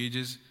who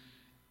engages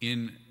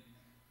in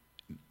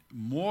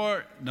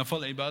more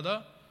nafal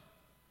ibadah,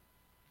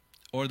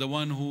 or the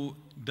one who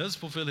does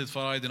fulfill his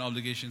faraid and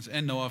obligations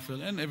and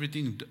nawafil and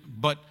everything,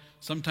 but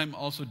sometimes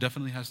also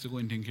definitely has to go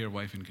and take care of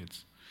wife and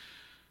kids.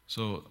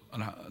 So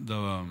the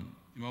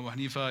Imam Abu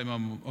Hanifa,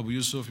 Imam Abu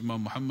Yusuf,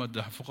 Imam Muhammad,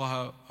 the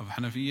fuqaha of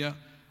Hanafiya,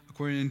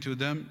 according to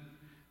them,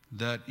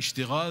 that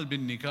ishtighal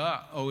bin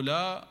nikah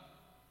awla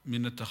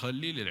min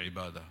at-takhalli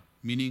lil-ibadah,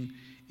 meaning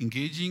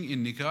engaging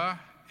in nikah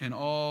and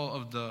all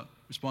of the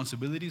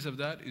responsibilities of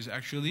that is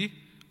actually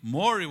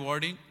more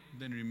rewarding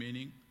than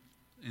remaining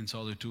in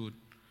solitude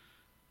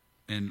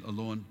and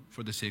alone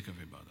for the sake of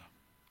ibadah.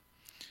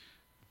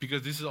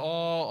 Because this is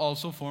all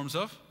also forms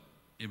of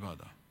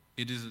ibadah.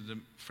 It is the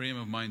frame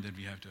of mind that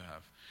we have to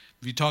have.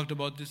 We talked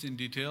about this in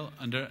detail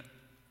under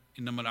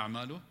Innamal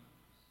A'malu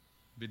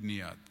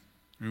Bidniyat.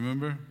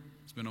 Remember?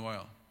 It's been a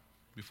while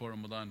before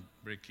Ramadan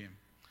break came.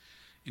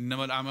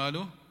 Innamal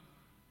A'malu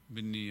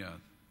Bidniyat.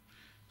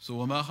 So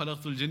وَمَا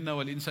خَلَقْتُ الْجِنَّ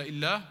وَالْإِنسَ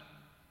إِلَّا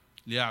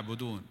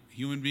لِيَعْبُدُونَ.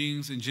 Human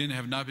beings and jinn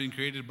have not been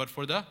created but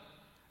for the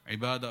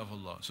ibadah of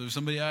Allah. So if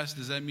somebody asks,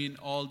 does that mean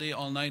all day,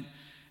 all night?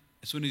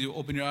 As soon as you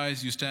open your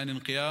eyes, you stand in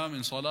qiyam,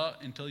 in salah,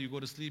 until you go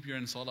to sleep, you're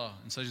in salah,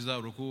 in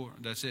sajda, ruku',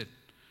 that's it.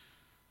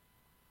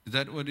 Is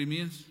that what it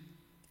means?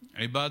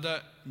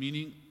 Ibadah,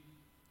 meaning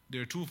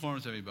there are two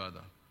forms of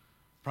ibadah.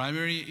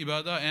 Primary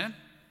ibadah and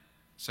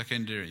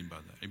secondary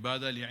ibadah.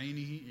 Ibadah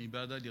li'aynihi,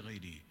 ibadah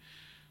li'ghayrihi.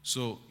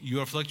 So you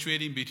are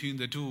fluctuating between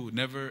the two,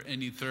 never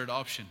any third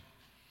option.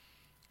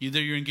 Either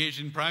you're engaged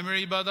in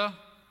primary ibadah,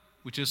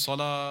 which is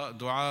salah,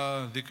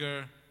 dua,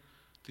 dhikr,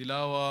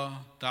 tilawa,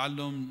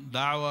 ta'allum,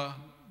 da'wah.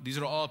 These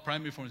are all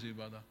primary forms of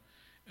ibadah.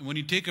 And when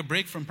you take a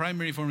break from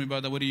primary form of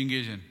ibadah, what do you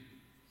engage in?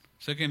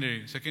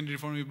 Secondary. Secondary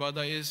form of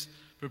ibadah is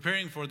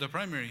preparing for the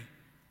primary.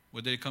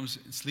 Whether it comes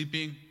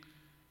sleeping,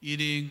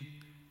 eating,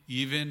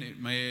 even,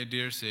 may I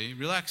dare say,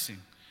 relaxing.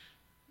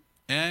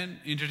 And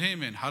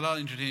entertainment, halal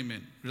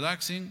entertainment.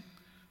 Relaxing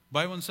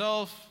by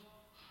oneself.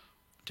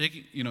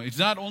 Taking, it's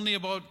not only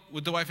about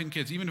with the wife and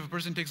kids. Even if a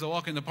person takes a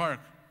walk in the park,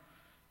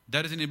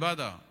 that is an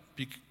ibadah.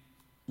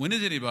 When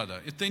is it ibadah?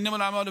 If the innamal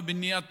a'malu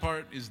bin niyat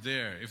part is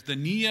there, if the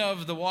niyyah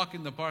of the walk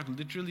in the park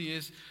literally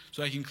is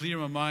so I can clear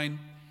my mind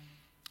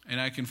and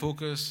I can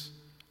focus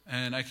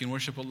and I can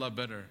worship Allah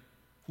better.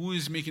 Who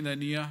is making that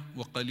niyyah?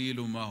 وَقَلِيلٌ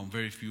مَا هُمْ.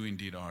 Very few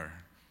indeed are,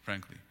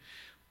 frankly.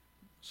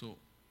 So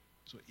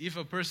if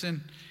a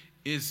person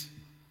is,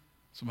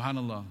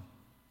 subhanallah,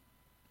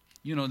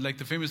 like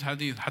the famous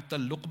hadith,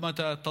 حَتَّى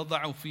اللُّقْمَةَ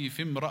تَضَعُ فِي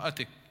فِمْ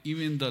رَأَتِكَ.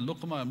 Even the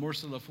luqma,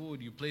 morsel of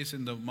food you place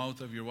in the mouth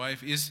of your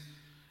wife is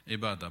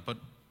ibadah. But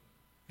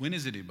when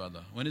is it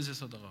ibadah? When is it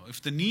sadaqah?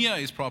 If the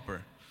niyyah is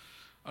proper.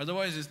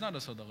 Otherwise it's not a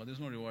sadaqah. There's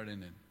no reward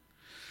in it.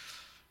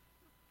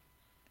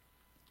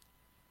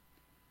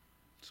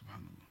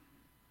 Subhanallah.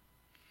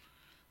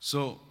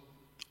 So,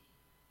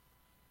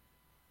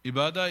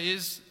 ibadah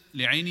is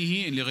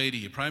li'aynihi and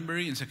li'ghayrihi,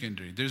 primary and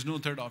secondary. There's no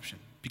third option.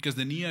 Because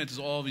the niyyah is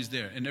always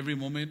there. And every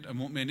moment, a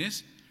mu'min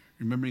is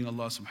remembering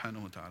Allah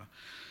subhanahu wa ta'ala.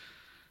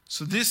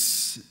 So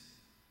this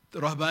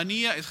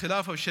rahbaniyah is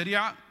khilaf of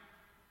sharia.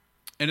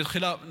 And it's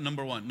khilaf,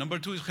 number one. Number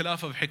two is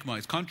khilaf of hikmah.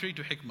 It's contrary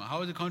to hikmah.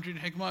 How is it contrary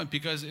to hikmah?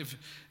 Because if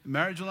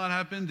marriage will not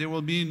happen, there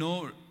will be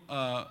no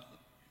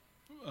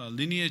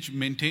lineage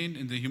maintained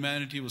and the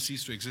humanity will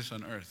cease to exist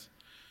on earth.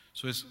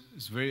 So it's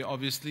very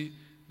obviously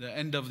the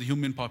end of the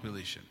human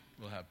population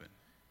will happen.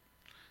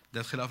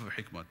 That's khilaf of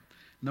hikmah.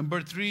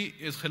 Number three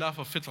is khilaf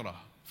of fitrah.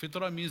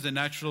 Fitrah means the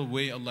natural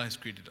way Allah has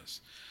created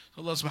us.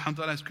 So Allah subhanahu wa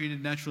ta'ala has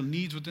created natural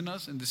needs within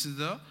us, and this is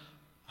the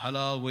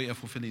halal way of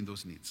fulfilling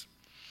those needs.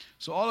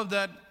 So all of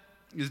that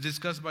is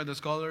discussed by the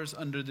scholars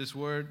under this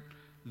word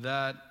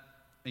that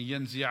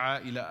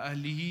يَنْزِعَ إِلَىٰ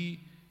أَهْلِهِ,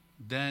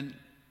 then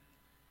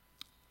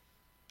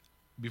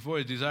before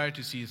his desire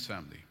to see his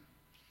family.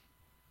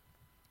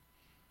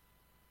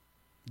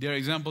 There are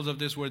examples of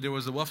this where there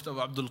was the Wafd of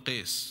Abdul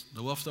Qais.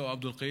 The Wafd of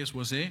Abdul Qais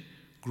was a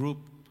group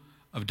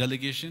of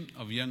delegation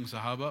of young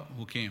Sahaba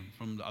who came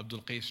from the Abdul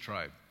Qais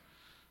tribe.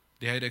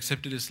 They had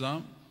accepted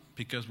Islam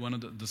because one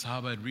of the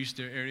Sahaba had reached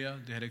their area,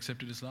 they had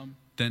accepted Islam,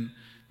 then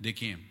they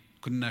came.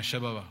 Kunna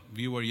shababa,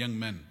 we were young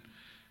men,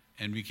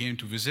 and we came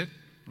to visit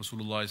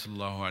Rasulullah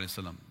sallallahu alaihi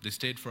wasallam. They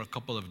stayed for a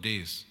couple of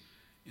days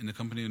in the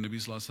company of Nabi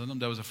sallallahu alaihi wasallam.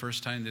 That was the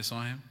first time they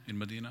saw him in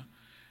Medina,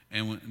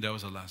 and that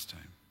was the last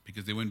time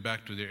because they went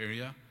back to their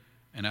area,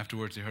 and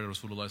afterwards they heard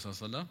Rasulullah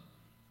sallallahu alaihi wasallam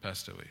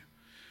passed away.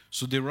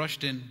 So they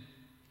rushed in,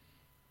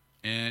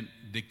 and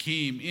they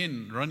came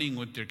in running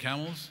with their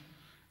camels,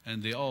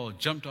 and they all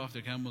jumped off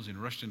their camels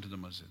and rushed into the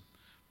masjid.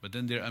 But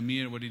then their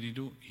Amir, what did he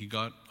do? He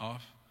got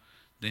off.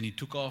 Then he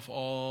took off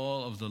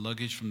all of the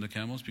luggage from the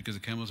camels because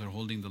the camels are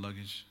holding the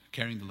luggage,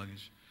 carrying the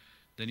luggage.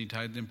 Then he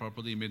tied them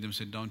properly, made them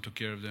sit down, took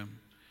care of them,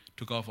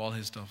 took off all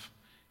his stuff.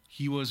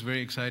 He was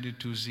very excited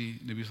to see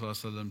Nabi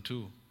Sallallahu Alaihi Wasallam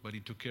too, but he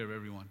took care of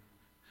everyone.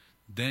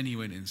 Then he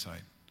went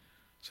inside.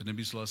 So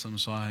Nabi Sallallahu Alaihi Wasallam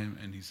saw him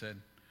and he said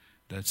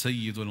that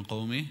Sayyidul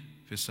Qawmi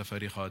fi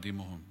safari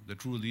khadimuhum. The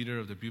true leader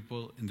of the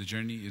people in the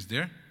journey is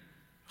their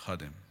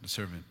khadim, the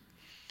servant.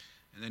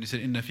 And then he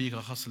said, Inna fika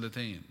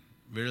khaslatayn.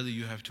 Verily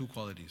you have two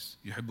qualities.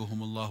 يُحِبُّهُمُ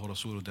اللَّهُ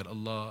رَسُولُهُ, that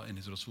Allah and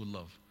His Rasul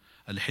love.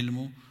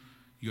 Al-hilmu,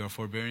 you are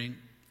forbearing,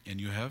 and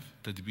you have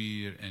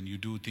tadbir, and you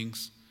do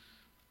things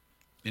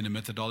in a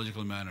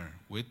methodological manner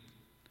with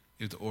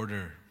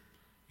order.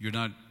 You're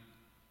not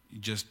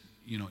just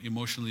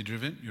emotionally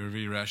driven. You're a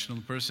very rational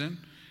person,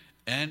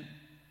 and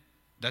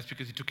that's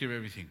because he took care of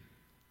everything.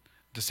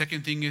 The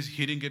second thing is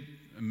he didn't get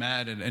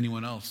mad at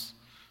anyone else.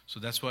 So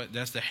that's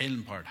the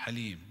hilm part.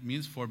 Halim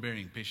means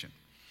forbearing, patient.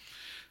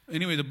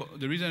 Anyway,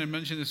 the reason I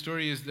mention this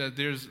story is that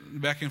there's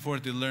back and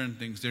forth they learn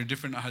things. There are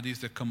different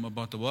ahadith that come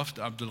about the Wafd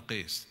Abdul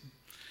Qais.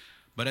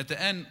 But at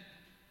the end,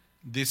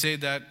 they say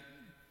that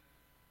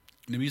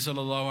Nabi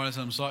sallallahu alaihi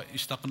wasallam saw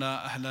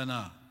ishtaqna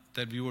ahlana,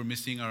 that we were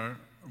missing our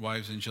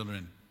wives and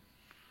children.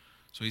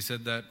 So he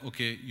said that,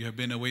 okay, you have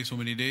been away so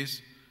many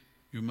days,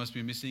 you must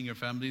be missing your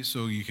family,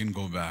 so you can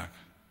go back.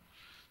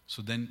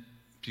 So then,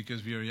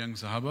 because we are young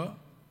Sahaba,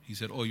 he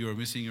said, oh, you are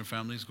missing your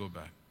families, go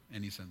back.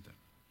 And he sent them.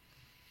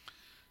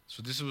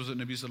 So this was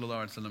Nabi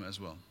sallallahu alaihi wasallam as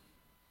well.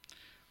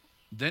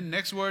 Then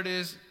next word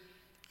is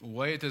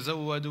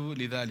وَيَتَزَوَّدُ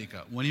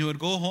لِذَلِكَ. When he would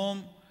go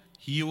home,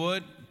 he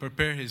would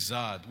prepare his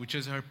zad, which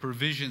is her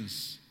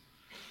provisions.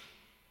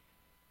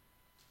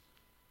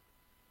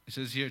 It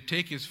says here,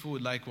 take his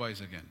food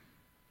likewise again.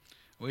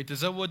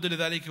 وَيَتَزَوَّدُ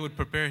لِذَلِكَ, he would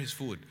prepare his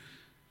food.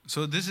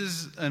 So this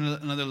is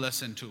another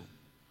lesson too.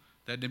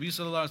 That Nabi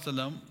sallallahu alaihi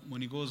wasallam,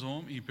 when he goes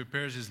home, he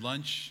prepares his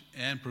lunch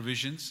and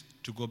provisions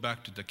to go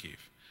back to the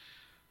cave.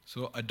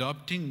 So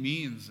adopting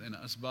means and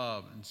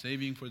asbab and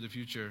saving for the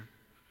future,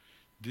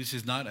 this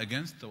is not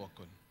against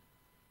tawakkul.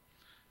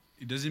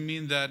 It doesn't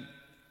mean that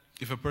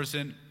if a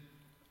person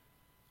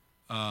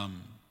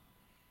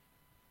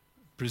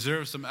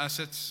preserves some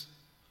assets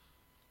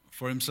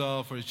for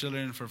himself, for his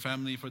children, for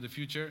family, for the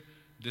future,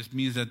 this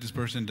means that this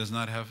person does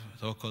not have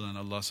tawakkul on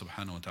Allah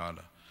subhanahu wa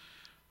ta'ala.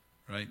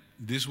 Right?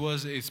 This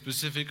was a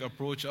specific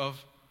approach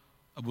of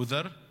Abu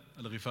Dharr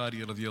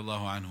al-Ghifari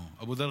radiyallahu anhu.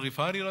 Abu Dharr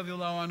al-Ghifari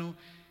radiyallahu anhu,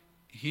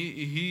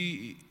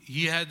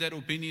 he had that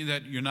opinion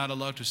that you're not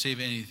allowed to save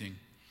anything.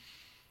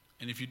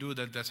 And if you do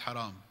that, that's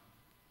haram.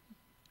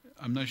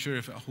 I'm not sure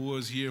who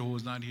was here, who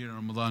was not here in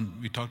Ramadan.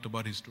 We talked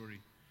about his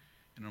story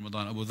in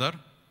Ramadan. Abu Dharr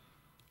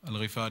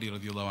al-Ghifari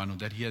radiyallahu anhu,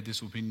 that he had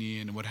this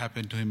opinion and what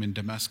happened to him in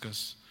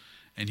Damascus.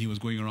 And he was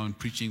going around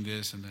preaching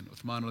this, and then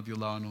Uthman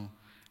radiyallahu anhu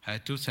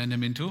had to send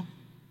him into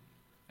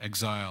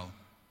exile,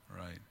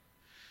 right?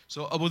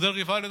 So Abu Dharr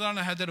Ghifari radiyallahu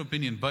anhu had that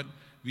opinion, but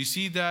we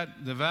see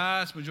that the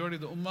vast majority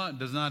of the ummah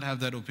does not have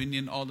that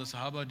opinion. All the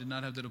Sahaba did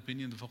not have that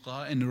opinion, the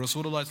fuqaha, and the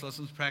Rasulullah sallallahu alaihi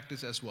wasallam's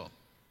practice as well.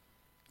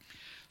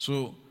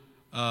 So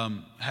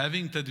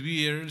having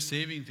tadbir,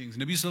 saving things.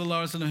 Nabi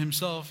sallallahu alaihi wasallam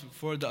himself,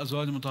 for the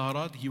azwaj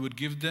mutaharat, he would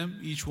give them,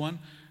 each one,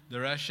 the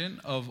ration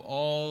of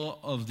all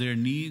of their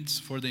needs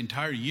for the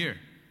entire year.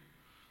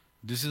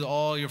 This is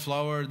all your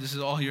flour, this is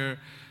all your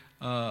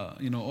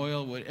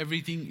oil,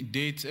 everything,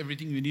 dates,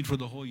 everything you need for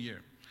the whole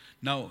year.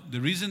 Now, the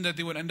reason that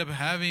they would end up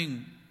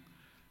having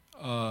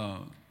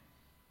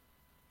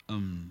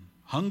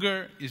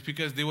hunger is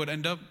because they would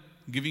end up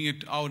giving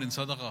it out in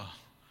sadaqah.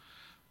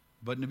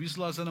 But Nabi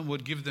sallallahu alaihi wasallam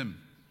would give them.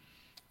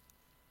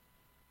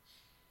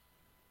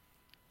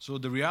 So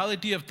the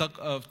reality of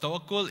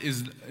tawakkul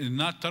is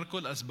not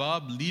tarkul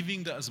asbab,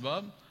 leaving the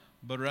asbab,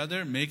 but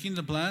rather making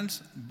the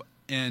plans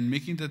and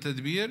making the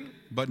tadbir,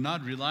 but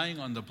not relying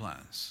on the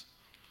plans.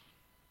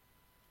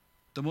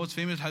 The most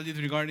famous hadith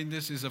regarding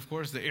this is, of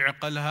course, the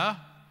i'qalha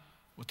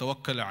wa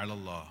tawakkal ala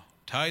Allah.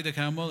 Tie the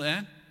camel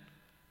and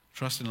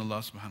trust in Allah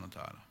subhanahu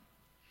wa ta'ala.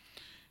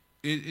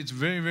 It's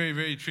very, very,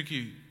 very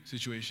tricky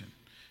situation,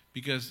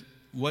 because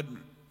what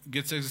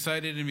gets us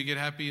excited and we get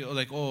happy,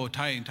 like, oh,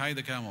 tie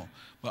the camel.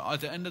 But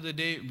at the end of the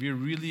day, we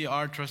really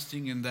are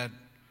trusting in that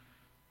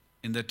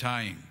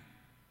tying.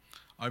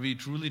 Are we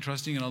truly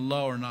trusting in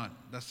Allah or not?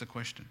 That's the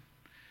question.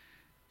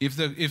 If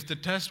the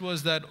test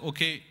was that,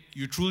 okay,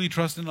 you truly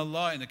trust in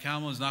Allah and the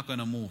camel is not going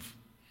to move,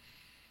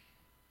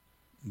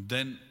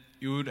 then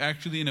it would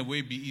actually in a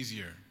way be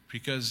easier,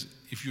 because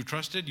if you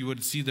trusted, you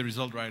would see the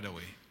result right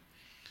away.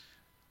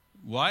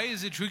 Why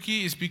is it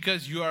tricky? It's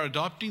because you are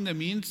adopting the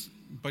means,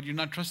 but you're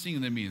not trusting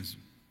in the means.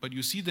 But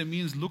you see the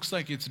means looks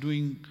like it's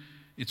doing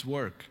its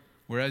work,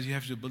 whereas you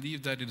have to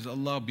believe that it is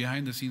Allah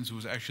behind the scenes who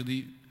is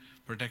actually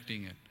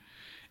protecting it.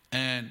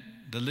 And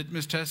the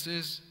litmus test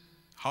is,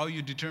 how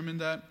you determine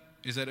that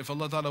is that if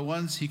Allah Ta'ala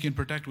wants, He can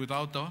protect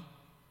without the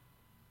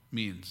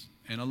means.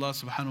 And Allah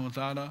Subhanahu wa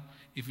Ta'ala,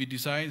 if He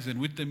decides, then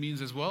with the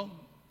means as well,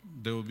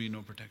 there will be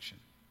no protection.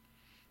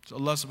 So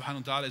Allah Subhanahu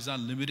wa Ta'ala is not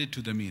limited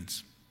to the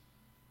means.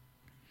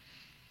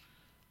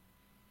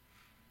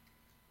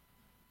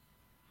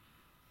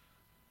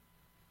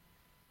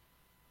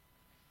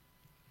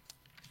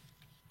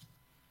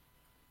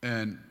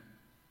 And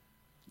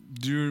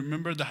do you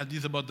remember the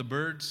hadith about the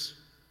birds?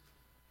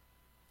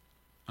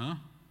 Huh?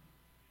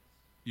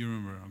 You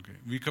remember, okay.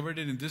 We covered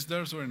it in this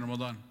dars or in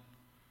Ramadan?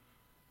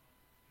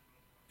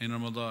 In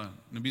Ramadan.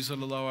 Nabi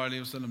sallallahu alayhi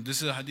wa sallam,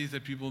 this is a hadith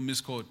that people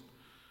misquote.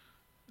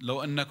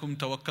 لَوْ أَنَّكُمْ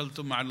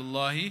تَوَكَّلْتُمْ عَلَى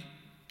اللَّهِ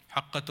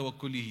حَقَّ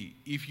تَوَكُّلِهِ.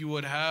 If you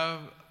would have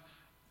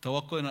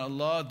tawakkul on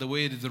Allah, the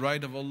way it is the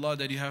right of Allah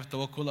that you have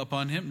tawakkul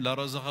upon Him,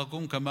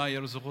 لَرَزَقَكُمْ كَمَا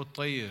يَرْزُقُ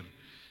الطَّيْرِ.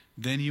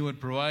 Then He would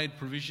provide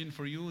provision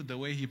for you the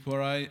way He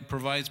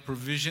provides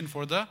provision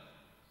for the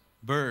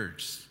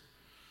birds.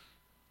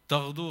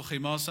 تَغْدُو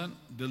خِمَاسًا.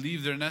 They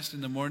leave their nest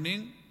in the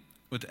morning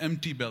with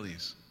empty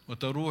bellies.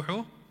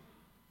 وَتَرُوحُ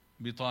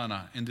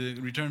بِطَانًا. And they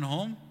return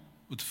home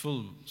with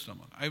full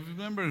stomach. I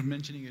remember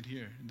mentioning it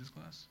here in this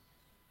class.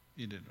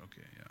 You did,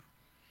 okay, yeah.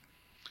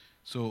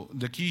 So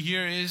the key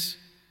here is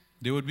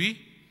they would be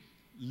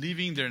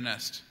leaving their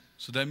nest.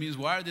 So that means,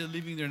 why are they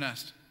leaving their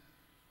nest?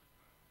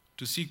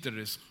 To seek the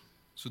rizq.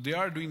 So they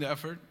are doing the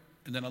effort,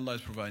 and then Allah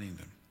is providing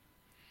them.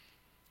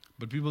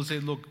 But people say,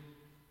 look,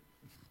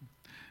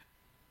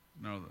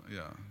 no,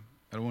 yeah,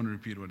 I don't want to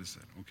repeat what it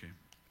said. Okay.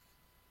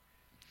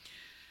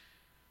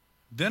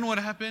 Then what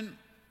happened?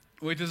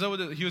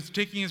 He was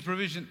taking his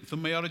provision.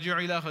 ثم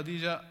يرجع إلى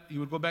خديجة. He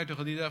would go back to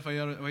Khadija.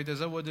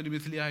 ويتزود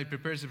لمثلها. He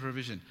prepares the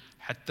provision.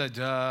 حتى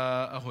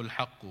جاءه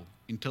الحق.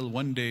 Until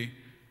one day,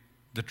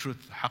 the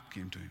truth, haqq,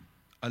 came to him.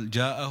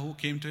 Al-ja'ahu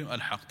came to him.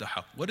 Al-haqq, the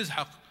haqq. What is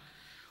haqq?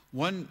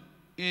 One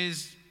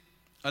is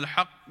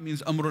al-haqq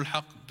means amrul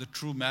haqq, the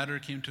true matter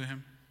came to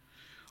him.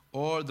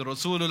 Or the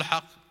Rasulul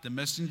haqq, the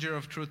messenger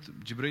of truth,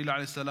 Jibreel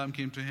alayhi salam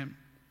came to him.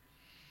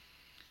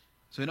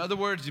 So in other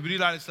words, Jibreel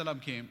alayhi salam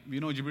came. We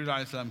know Jibreel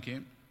alayhi salam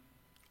came.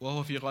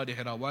 وَهُوَ فِي غَارِ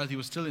حِرَاءٍ, while he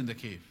was still in the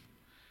cave.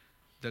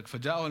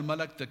 فَجَاءَهُ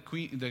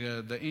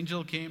الْمَلَكُ, the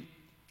angel came.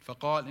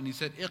 فَقَالَ, and he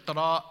said,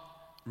 اقرأ,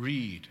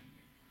 read.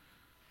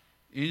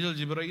 Angel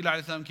Jibreel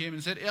alayhi salam came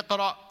and said,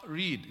 اقرأ,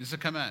 read. It's a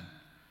command.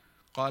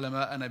 قَالَ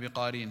مَا أَنَا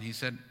بِقَارِئٍ. He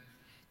said,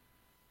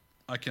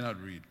 I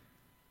cannot read.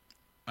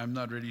 I'm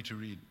not ready to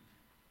read.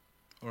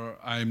 Or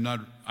I am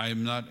not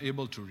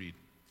able to read.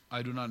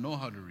 I do not know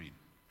how to read.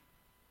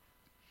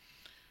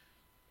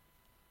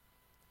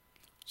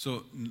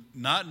 So,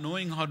 not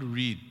knowing how to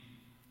read,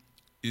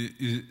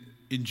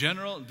 in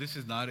general, this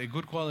is not a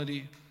good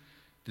quality.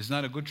 This is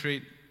not a good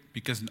trait,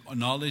 because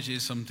knowledge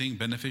is something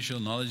beneficial.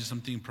 Knowledge is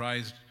something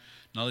prized.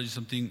 Knowledge is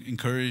something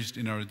encouraged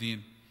in our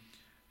deen.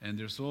 And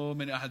there's so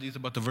many hadith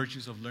about the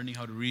virtues of learning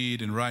how to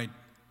read and write.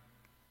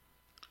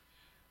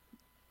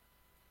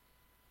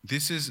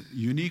 This is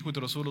unique with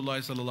Rasulullah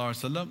sallallahu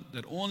alaihi wasallam,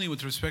 that only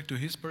with respect to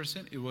his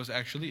person, it was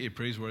actually a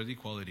praiseworthy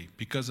quality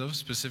because of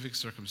specific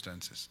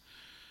circumstances.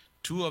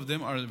 Two of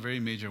them are very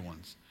major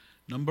ones.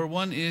 Number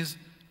one is,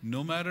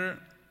 no matter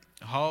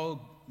how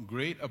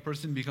great a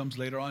person becomes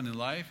later on in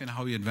life and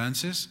how he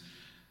advances,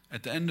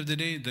 at the end of the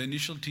day, the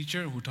initial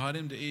teacher who taught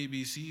him the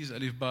ABCs,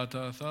 alif, ba,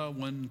 ta, tha,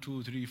 1,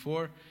 2, 3,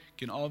 4,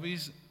 can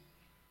always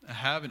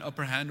have an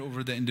upper hand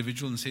over the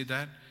individual and say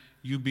that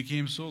you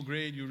became so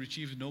great, you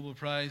achieved a Nobel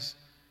Prize,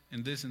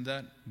 and this and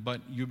that, but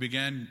you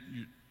began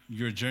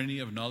your journey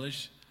of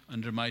knowledge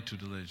under my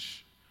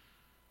tutelage.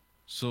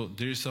 So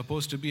there is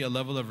supposed to be a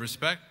level of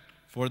respect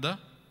for the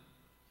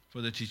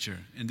teacher,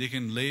 and they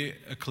can lay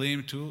a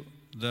claim to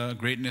the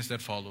greatness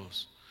that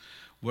follows.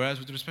 Whereas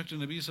with respect to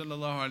Nabi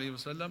sallallahu alaihi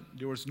wasallam,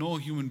 there was no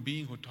human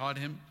being who taught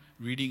him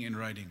reading and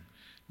writing.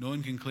 No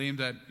one can claim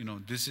that,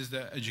 this is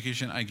the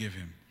education I give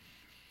him.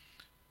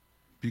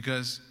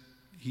 Because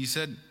he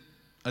said,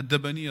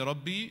 أَدَّبَنِي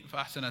رَبِّي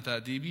فَأَحْسَنَ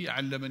تَأْدِيبِي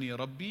عَلَّمَنِي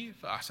رَبِّي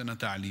فَأَحْسَنَ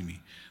تَعْلِيمِي.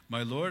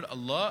 My Lord,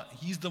 Allah,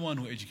 He's the one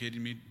who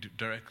educated me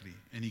directly,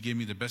 and He gave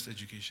me the best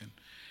education.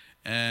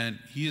 And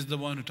He is the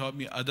one who taught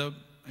me adab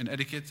and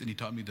etiquettes, and He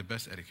taught me the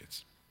best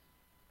etiquettes.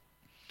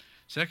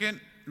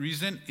 Second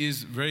reason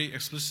is very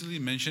explicitly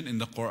mentioned in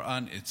the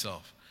Quran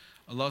itself.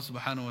 Allah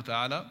subhanahu wa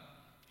ta'ala,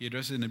 He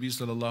addresses Nabi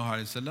sallallahu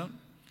alayhi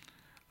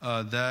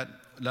wasallam that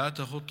لا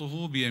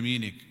تخطه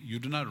بيمينك. You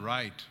do not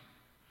write.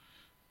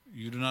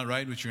 You do not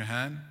write with your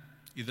hand.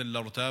 إِذَا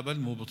الْأَرْتَابَ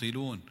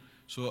الْمُبْطِلُونَ.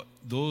 So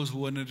those who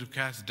wanted to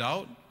cast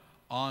doubt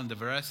on the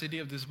veracity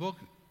of this book,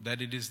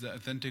 that it is the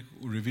authentic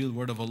revealed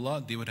word of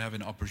Allah, they would have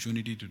an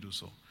opportunity to do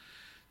so.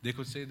 They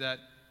could say that,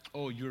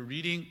 oh, you're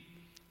reading,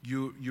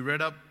 you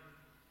read up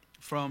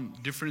from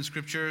different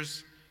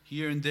scriptures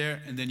here and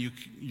there, and then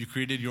you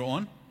created your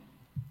own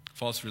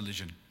false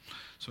religion.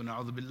 So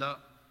na'udhu billah,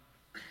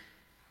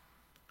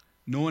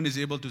 no one is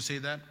able to say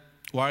that.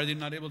 Why are they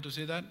not able to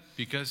say that?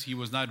 Because he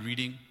was not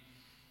reading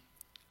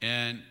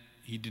and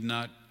he did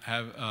not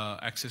have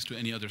access to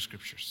any other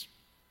scriptures.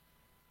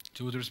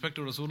 So with respect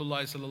to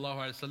Rasulullah sallallahu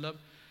alaihi wasallam,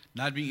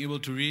 not being able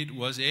to read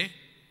was a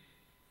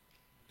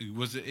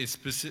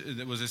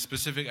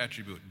specific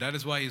attribute. That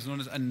is why he is known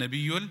as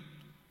An-Nabiyul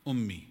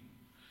Ummi.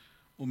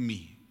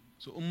 Ummi.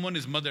 So Ummun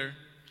is mother,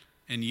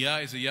 and Ya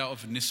is a Ya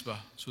of Nisbah.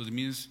 So it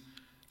means,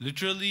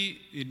 literally,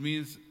 it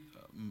means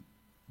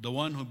the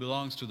one who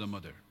belongs to the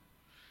mother.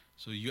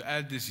 So you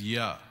add this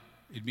Ya,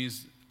 it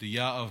means the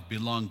Ya of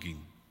belonging.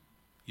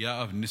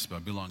 Ya of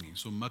Nisbah, belonging.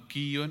 So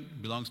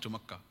Makkiyun belongs to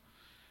Makkah.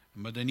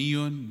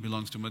 Madaniyun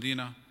belongs to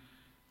Medina.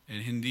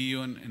 And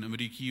Hindiyun, and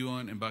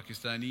Amerikiyun, and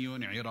Pakistaniyun,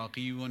 and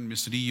Iraqiyun,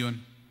 Misriyun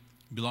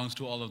belongs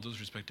to all of those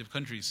respective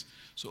countries.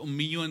 So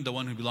Ummiyun, the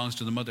one who belongs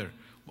to the mother.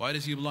 Why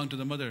does he belong to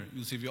the mother?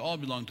 You'll see, we all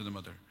belong to the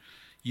mother.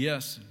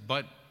 Yes,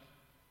 but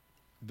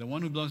the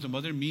one who belongs to the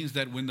mother means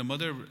that when the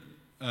mother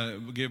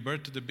gave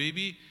birth to the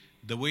baby,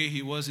 the way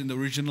he was in the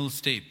original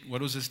state.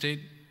 What was his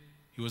state?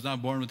 He was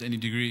not born with any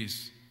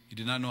degrees. He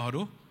did not know how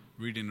to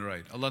read and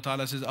write. Allah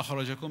Ta'ala says,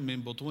 أَخْرَجَكُم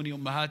مِّن بُطُونِ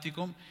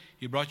أُمَّهَاتِكُم.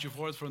 He brought you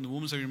forth from the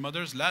wombs of your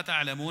mothers. لَا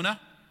تَعْلَمُونَ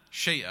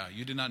شَيْئًا.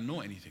 You did not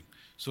know anything.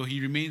 So he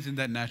remains in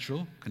that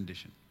natural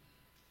condition.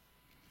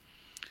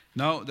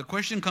 Now the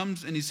question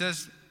comes, and he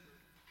says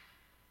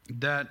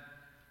that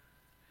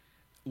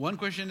one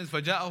question is,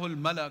 فَجَاءَهُ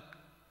الْمَلَكُ.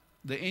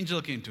 The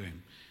angel came to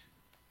him.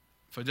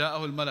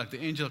 فَجَاءَهُ الْمَلَكُ.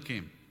 The angel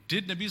came.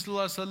 Did Nabi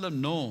Sallallahu Alaihi Wasallam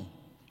know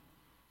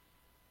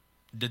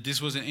that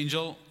this was an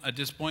angel at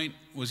this point?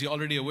 Was he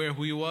already aware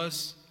who he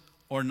was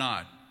or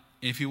not?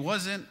 If he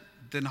wasn't,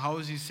 then how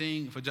is he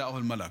saying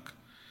فَجَاءَهُ الْمَلَكُ?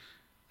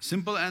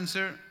 Simple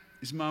answer,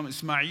 Imam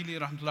Ismaili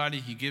rahmatullahi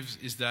alayhi, he gives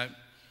is that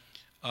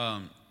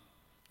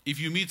if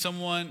you meet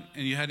someone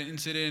and you had an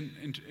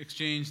incident,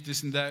 exchange,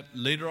 this and that,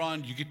 later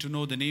on you get to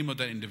know the name of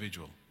that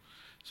individual.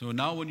 So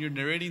now when you're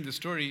narrating the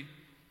story,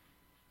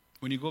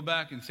 when you go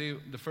back and say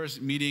the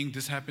first meeting,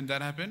 this happened,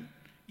 that happened,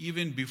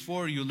 even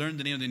before you learn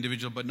the name of the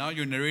individual, but now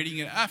you're narrating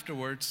it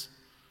afterwards,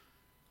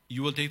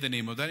 you will take the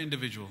name of that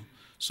individual.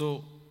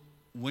 So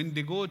when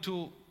they go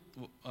to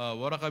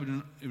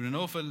Waraqa ibn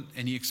Nawfal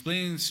and he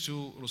explains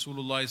to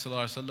Rasulullah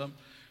sallallahu alaihi wasallam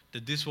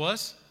that this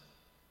was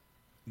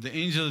the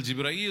angel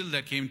Jibreel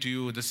that came to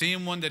you, the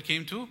same one that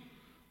came to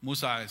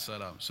Musa alayhi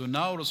salam. So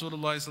now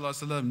Rasulullah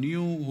sallallahu alaihi wasallam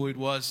knew who it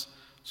was.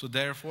 So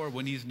therefore,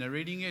 when he's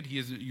narrating it, he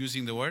is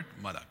using the word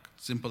malak.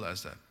 Simple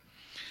as that.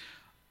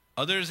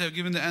 Others have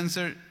given the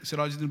answer,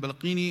 Sirajuddin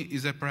Balqini,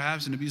 is that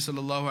perhaps Nabi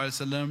sallallahu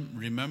alaihi wasallam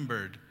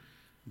remembered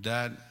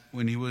that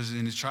when he was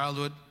in his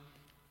childhood,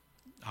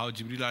 how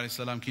Jibreel alayhi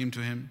salam came to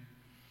him.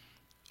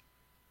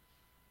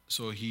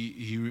 So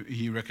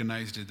he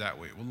recognized it that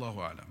way. Wallahu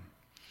alam.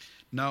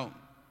 Now,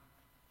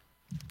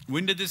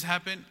 when did this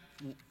happen?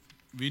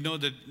 We know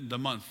that the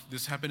month.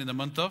 This happened in the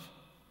month of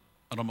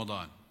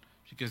Ramadan.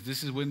 Because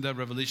this is when the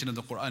revelation of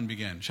the Quran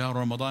began. شهر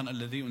رمضان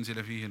الذي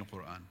أنزل فيه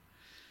القرآن.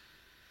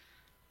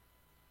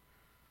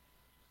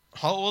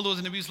 How old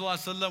was Nabi sallallahu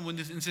alaihi wasallam when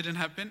this incident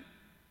happened?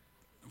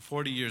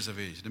 40 years of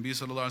age. Nabi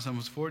sallallahu alaihi wasallam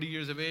was 40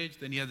 years of age.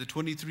 Then he had the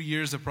 23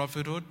 years of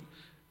prophethood.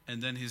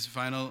 And then his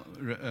final,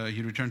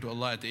 he returned to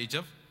Allah at the age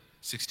of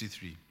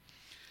 63.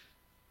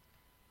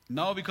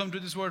 Now we come to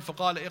this word,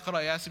 فَقَالَ اقْرَأ.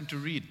 I asked him to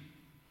read.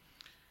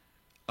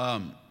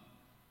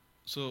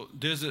 So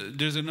there's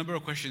a number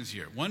of questions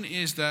here. One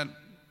is that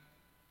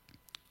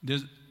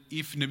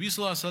if Nabi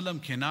sallallahu alaihi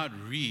wasallam cannot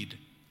read,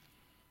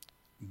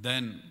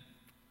 then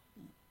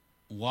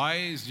why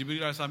is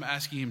Jibreel alayhi salam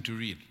asking him to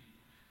read?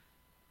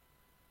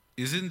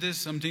 Isn't this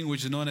something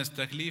which is known as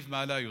taklif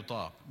ma la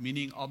yutaq,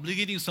 meaning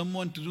obligating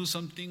someone to do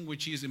something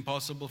which is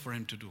impossible for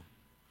him to do?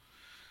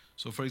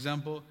 So for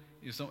example,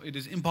 it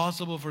is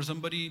impossible for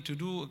somebody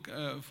to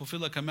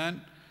fulfill a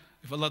command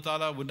if Allah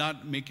Ta'ala would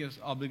not make us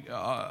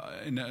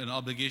an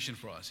obligation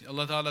for us.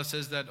 Allah Ta'ala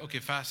says that, okay,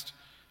 fast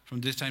from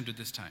this time to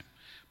this time.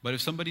 But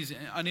if somebody is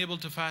unable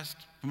to fast,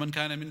 فَمَنْ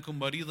كَانَ مِنْكُمْ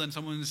مَرِيضًا, and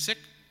someone is sick,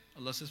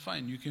 Allah says,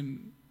 fine, you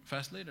can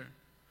fast later.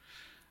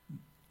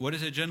 What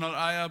is a general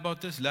ayah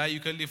about this? لَا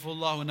يُكَلِّفُ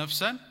اللَّهُ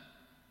نَفْسًا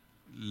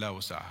لَا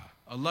وُسَعَهَا.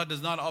 Allah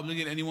does not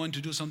obligate anyone to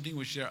do something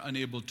which they are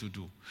unable to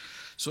do.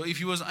 So if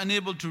he was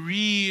unable to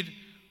read,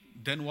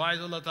 then why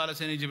is Allah Ta'ala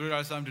sending Jibreel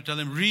alayhi salam to tell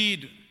him,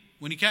 read,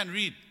 when he can't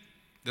read?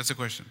 That's the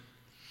question.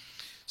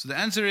 So the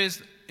answer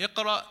is,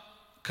 iqra.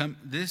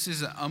 This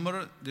is an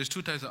amr. There's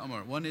two types of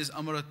amr. One is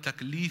amr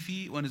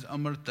taklifi, one is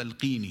amr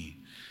talqini.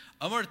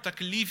 Amr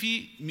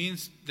taklifi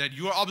means that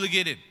you are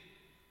obligated.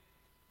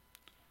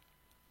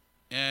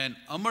 And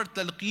amr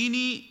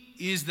talqini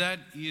is that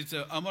it's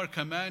an amr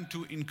command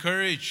to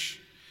encourage.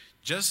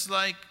 Just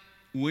like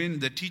when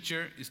the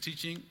teacher is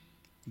teaching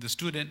the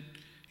student,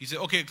 he said,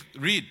 okay,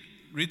 read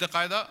the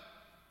qaida,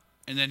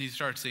 and then he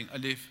starts saying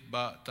alif,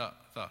 ba, ta,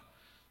 tha.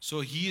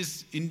 So he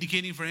is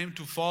indicating for him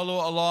to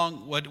follow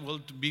along what will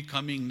be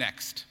coming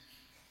next.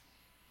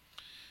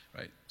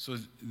 Right? So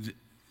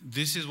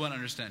this is one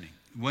understanding.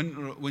 When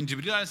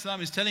Jibreel alayhi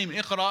salam is telling him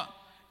iqra,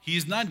 he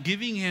is not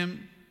giving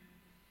him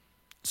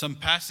some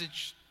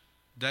passage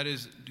that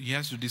is he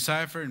has to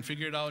decipher and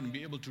figure it out and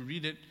be able to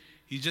read it.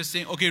 He's just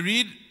saying, okay,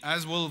 read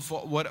as well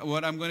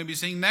what I'm going to be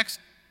saying next.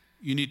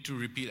 You need to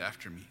repeat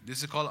after me.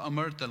 This is called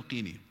amr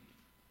talqini.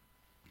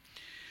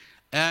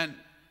 And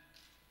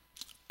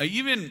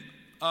even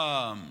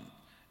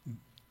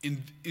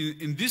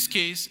in this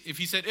case, if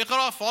he said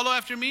iqra, follow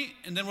after me,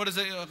 and then what does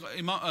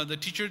the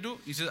teacher do?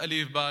 He says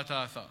alif ba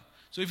ta tha.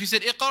 So if he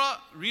said iqra,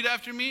 read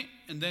after me,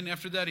 and then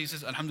after that he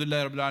says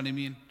alhamdulillah rabbil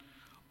alameen,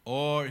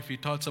 or if he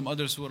taught some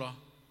other surah,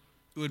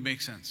 it would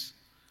make sense.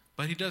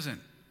 But he doesn't.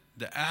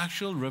 The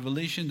actual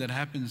revelation that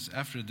happens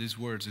after these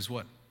words is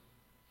what?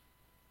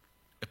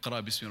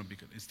 Iqra bismi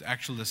rabbika. It's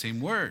the same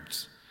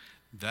words.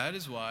 That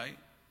is why,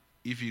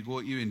 if you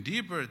go even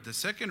deeper, the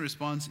second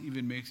response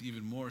even makes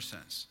even more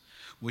sense,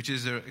 which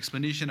is the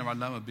explanation of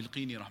Allama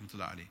Bilqini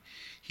rahmatullah alayhi.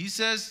 He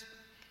says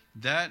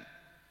that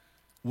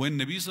when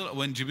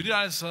Jibreel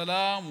alayhi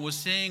salam was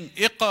saying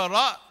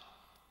iqra,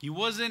 he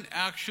wasn't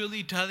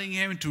actually telling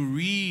him to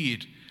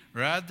read.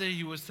 Rather,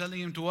 he was telling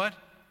him to what?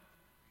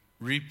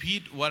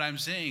 Repeat what I'm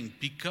saying.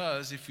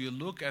 Because if you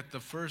look at the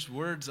first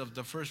words of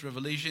the first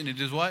revelation, it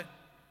is what?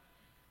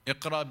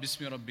 Iqra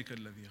bismi rabbika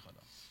alladhi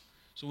khalaq.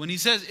 So when he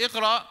says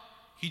iqra,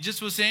 he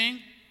just was saying,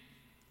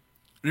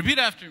 repeat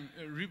after him,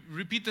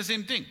 repeat the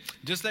same thing.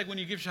 Just like when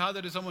you give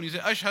shahada to someone, you say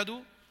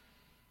ashhadu.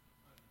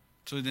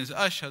 So then say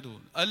ashhadu,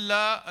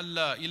 Allah,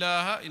 Allah,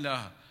 ilaha,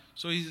 ilaha.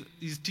 So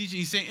he's teaching,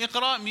 he's saying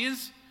iqra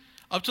means,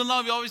 up till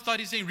now we always thought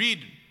he's saying read.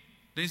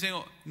 Then he's saying,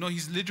 oh, no,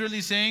 he's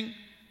literally saying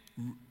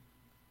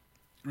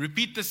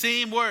repeat the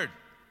same word.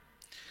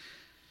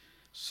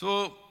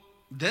 So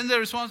then the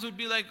response would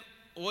be like,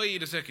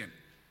 wait a second.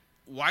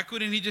 Why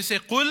couldn't he just say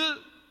qul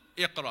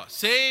Iqra.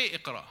 Say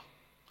Iqra.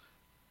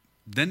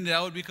 Then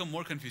that would become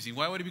more confusing.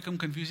 Why would it become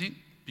confusing?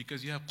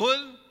 Because you have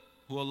Qul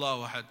huwa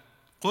Allahu ahad.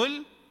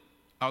 Qul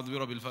a'udhu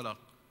bi rabbil falaq.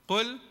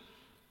 Qul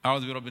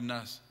a'udhu bi rabbin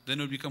nas. Then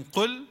it would become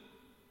Qul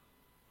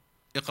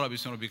Iqra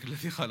bismi rabbika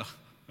alladhi khalaq.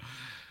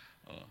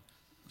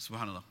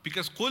 Subhanallah.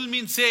 Because Qul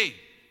means say.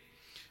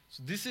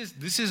 So this is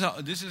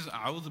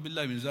a'udhu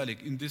billahi min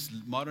zalik. In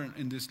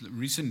this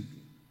recent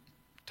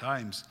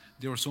times,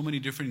 there were so many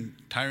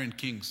different tyrant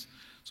kings.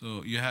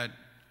 So you had,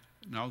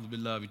 na'udhu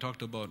billah, we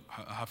talked about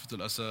Hafiz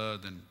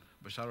al-Assad and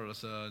Bashar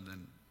al-Assad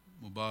and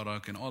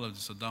Mubarak and all of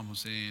this, Saddam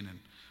Hussein and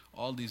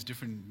all these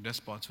different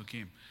despots who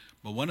came.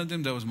 But one of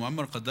them, that was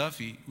Muammar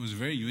Gaddafi, was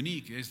very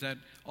unique, is that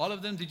all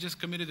of them, they just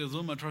committed the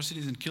zulm,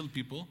 atrocities and killed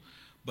people,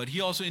 but he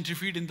also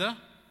interfered in the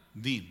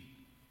deen.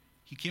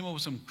 He came up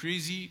with some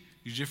crazy,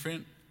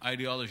 different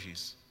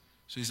ideologies.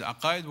 So his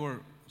aqaid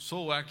were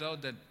so whacked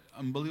out that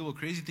unbelievable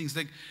crazy things.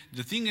 Like,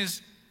 the thing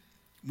is,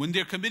 when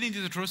they're committing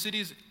these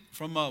atrocities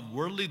from a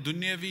worldly,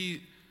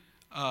 dunyavi,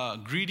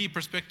 greedy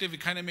perspective,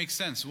 it kind of makes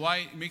sense.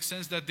 Why? It makes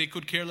sense that they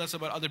could care less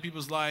about other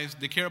people's lives.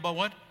 They care about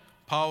what?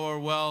 Power,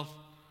 wealth.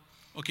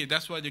 Okay,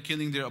 that's why they're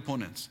killing their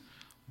opponents.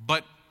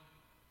 But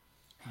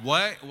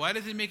why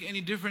does it make any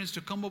difference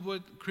to come up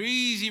with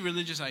crazy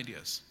religious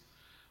ideas?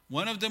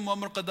 One of them,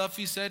 Muammar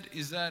Gaddafi said,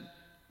 is that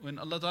when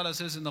Allah Ta'ala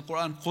says in the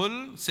Quran,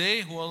 Qul,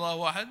 say, Huwa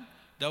Allahu ahad,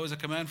 that was a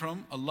command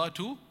from Allah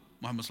to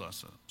Muhammad Sallallahu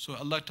Alaihi Wasallam. So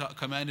Allah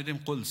commanded him,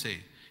 Qul, say.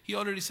 He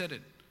already said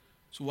it.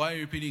 So why are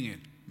you repeating it?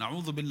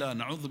 Na'udhu billah,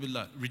 na'udhu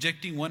billah.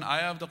 Rejecting one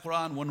ayah of the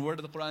Quran, one word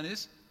of the Quran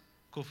is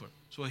kufr.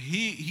 So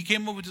he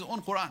came up with his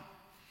own Quran. And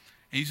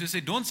he used to say,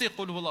 don't say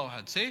Qul huwallahu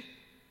ahad. Say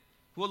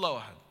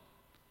huwallahu ahad.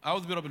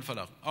 A'udhu bi rabbil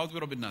falaq. A'udhu bi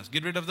rabbin nas.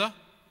 Get rid of the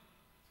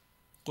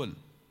Qul.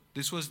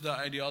 This was the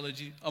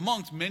ideology,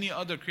 amongst many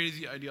other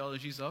crazy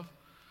ideologies of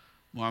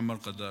Muammar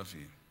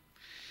Gaddafi.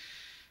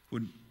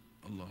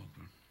 Allah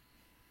Akbar.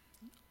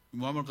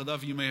 Muammar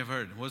Gaddafi, you may have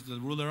heard, was the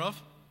ruler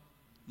of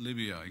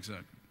Libya,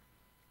 exactly.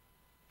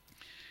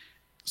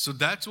 So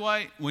that's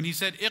why when he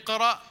said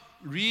Iqra,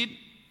 read,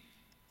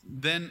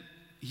 then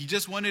he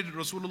just wanted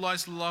Rasulullah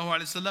sallallahu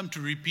alaihi wasallam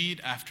to repeat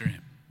after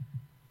him.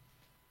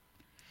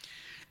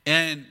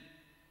 And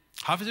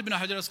Hafiz ibn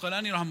Hajar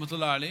Asqalani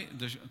rahmatullah alayhi,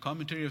 the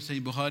commentary of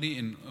Sahih Bukhari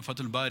in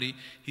Fathul Bari,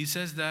 he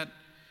says that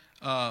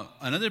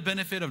another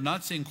benefit of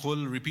not saying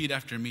Qul, repeat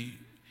after me,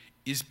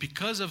 is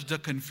because of the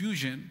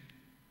confusion.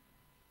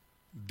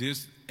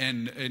 This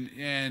and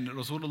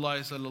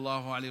Rasulullah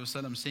sallallahu alaihi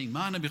wasallam saying,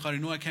 "Ma ana biqari,"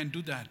 no, I can't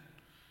do that.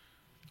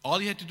 All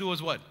he had to do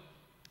was what?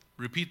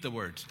 Repeat the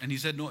words. And he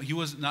said, no, he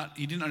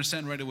didn't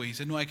understand right away. He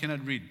said, no, I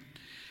cannot read.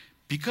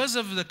 Because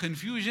of the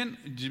confusion,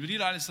 Jibreel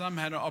alayhi salam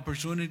had an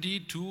opportunity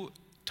to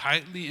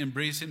tightly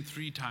embrace him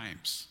 3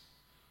 times.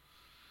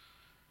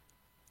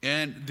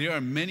 And there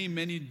are many,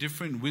 many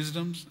different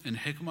wisdoms and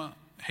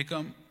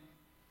hikam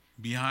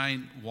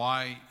behind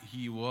why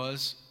he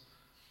was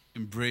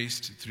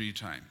embraced 3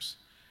 times.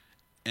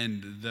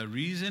 And the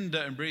reason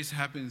the embrace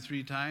happened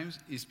 3 times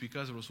is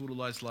because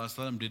Rasulullah sallallahu alaihi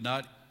wasallam did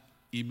not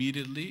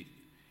immediately,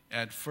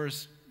 at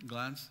first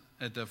glance,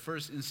 at the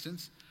first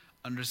instance,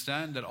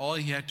 understand that all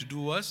he had to do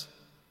was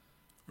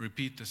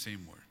repeat the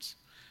same words.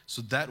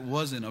 So that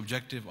was an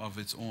objective of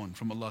its own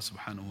from Allah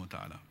subhanahu wa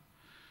ta'ala.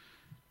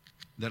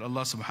 That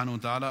Allah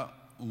subhanahu wa ta'ala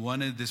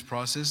wanted this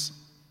process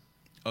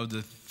of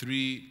the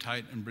 3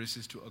 tight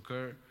embraces to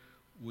occur,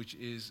 which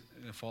is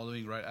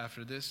following right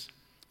after this.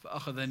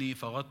 فَأَخَذَنِي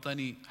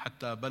فَغَطَّنِي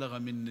حَتَّى بَلَغَ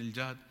مِنِّ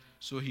الْجَهْدِ.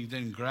 So he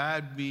then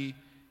grabbed me,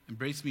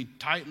 embraced me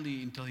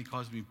tightly until he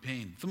caused me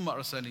pain. ثُمَّ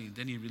أَرْسَلِنِي.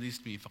 Then he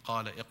released me.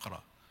 فَقَالَ اقْرَأ.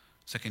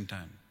 Second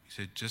time. He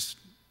said, just,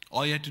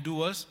 all you had to do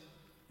was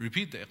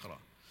repeat the iqra.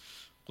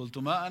 قُلْتُ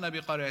مَا أَنَا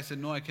بِقَارِئٍ. I said,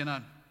 no, I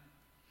cannot.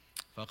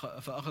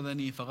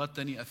 فأخذني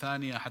فغطني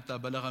أثانية حتى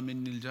بلغ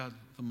مني الجهد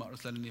ثم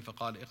أرسلني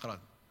فقال اقرأ.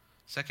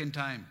 Second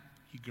time,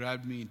 he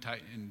grabbed me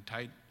and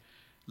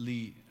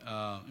tightly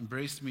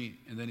embraced me,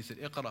 and then he said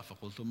اقرأ.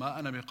 فقلت ما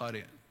أنا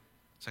بقارئ.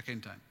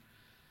 Second time.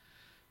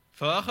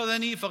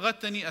 فأخذني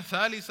فغطني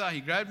الثالثة. He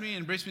grabbed me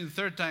and embraced me the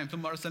 3rd time.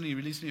 ثم أرسلني, he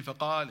released me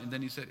فقال, and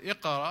then he said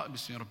اقرأ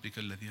باسم ربك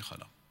الذي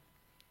خلق.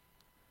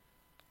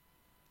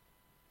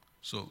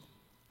 So,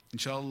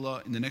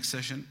 inshallah, in the next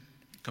session,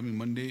 coming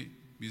Monday,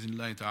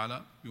 Bismillah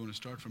ta'ala, we want to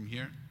start from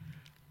here,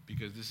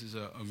 because this is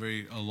a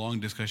very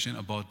long discussion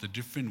about the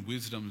different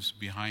wisdoms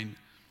behind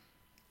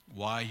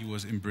why he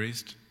was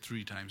embraced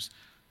 3 times.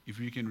 If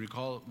we can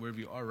recall where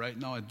we are right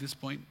now at this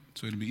point,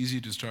 so it'll be easy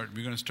to start.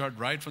 We're going to start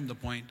right from the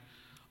point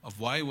of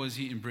why was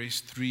he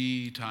embraced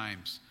 3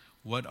 times?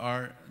 What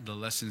are the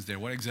lessons there?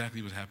 What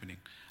exactly was happening?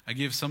 I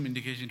gave some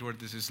indication toward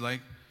this. It's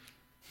like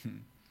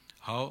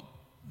how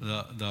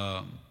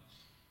the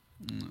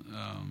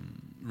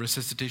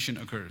resuscitation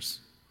occurs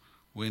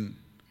when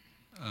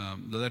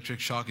the electric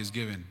shock is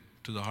given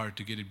to the heart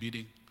to get it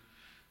beating.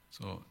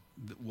 So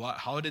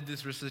how did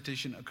this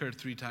resuscitation occur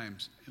 3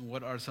 times? And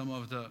what are some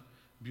of the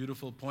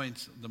beautiful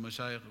points the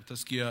mashayikh of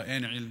Tazkiyah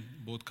and ilm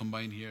both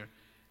combine here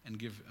and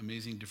give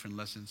amazing different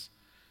lessons?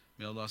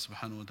 May Allah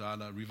subhanahu wa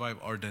ta'ala revive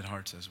our dead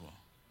hearts as well,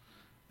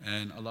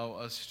 and allow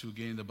us to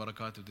gain the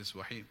barakat of this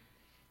wahi,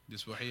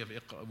 This wahi of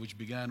Iqra, which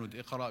began with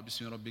Iqra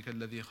bismi rabbika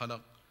alladhi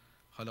khalaq,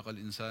 خلق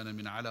الإنسان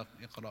من علق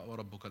اقرأ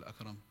وربك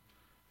الأكرم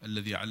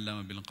الذي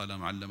علم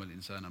بالقلم علم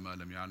الإنسان ما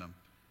لم يعلم.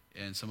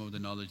 And some of the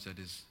knowledge that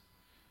is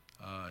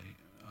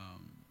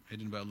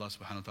hidden by Allah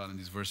subhanahu wa ta'ala in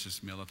these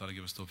verses, may Allah ta'ala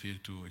give us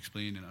tawfiq to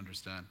explain and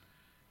understand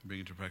and bring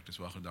into practice.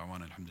 Wa akhir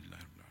da'wana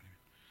alhamdulillahi rabbil alameen.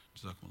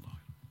 Jazakumullah.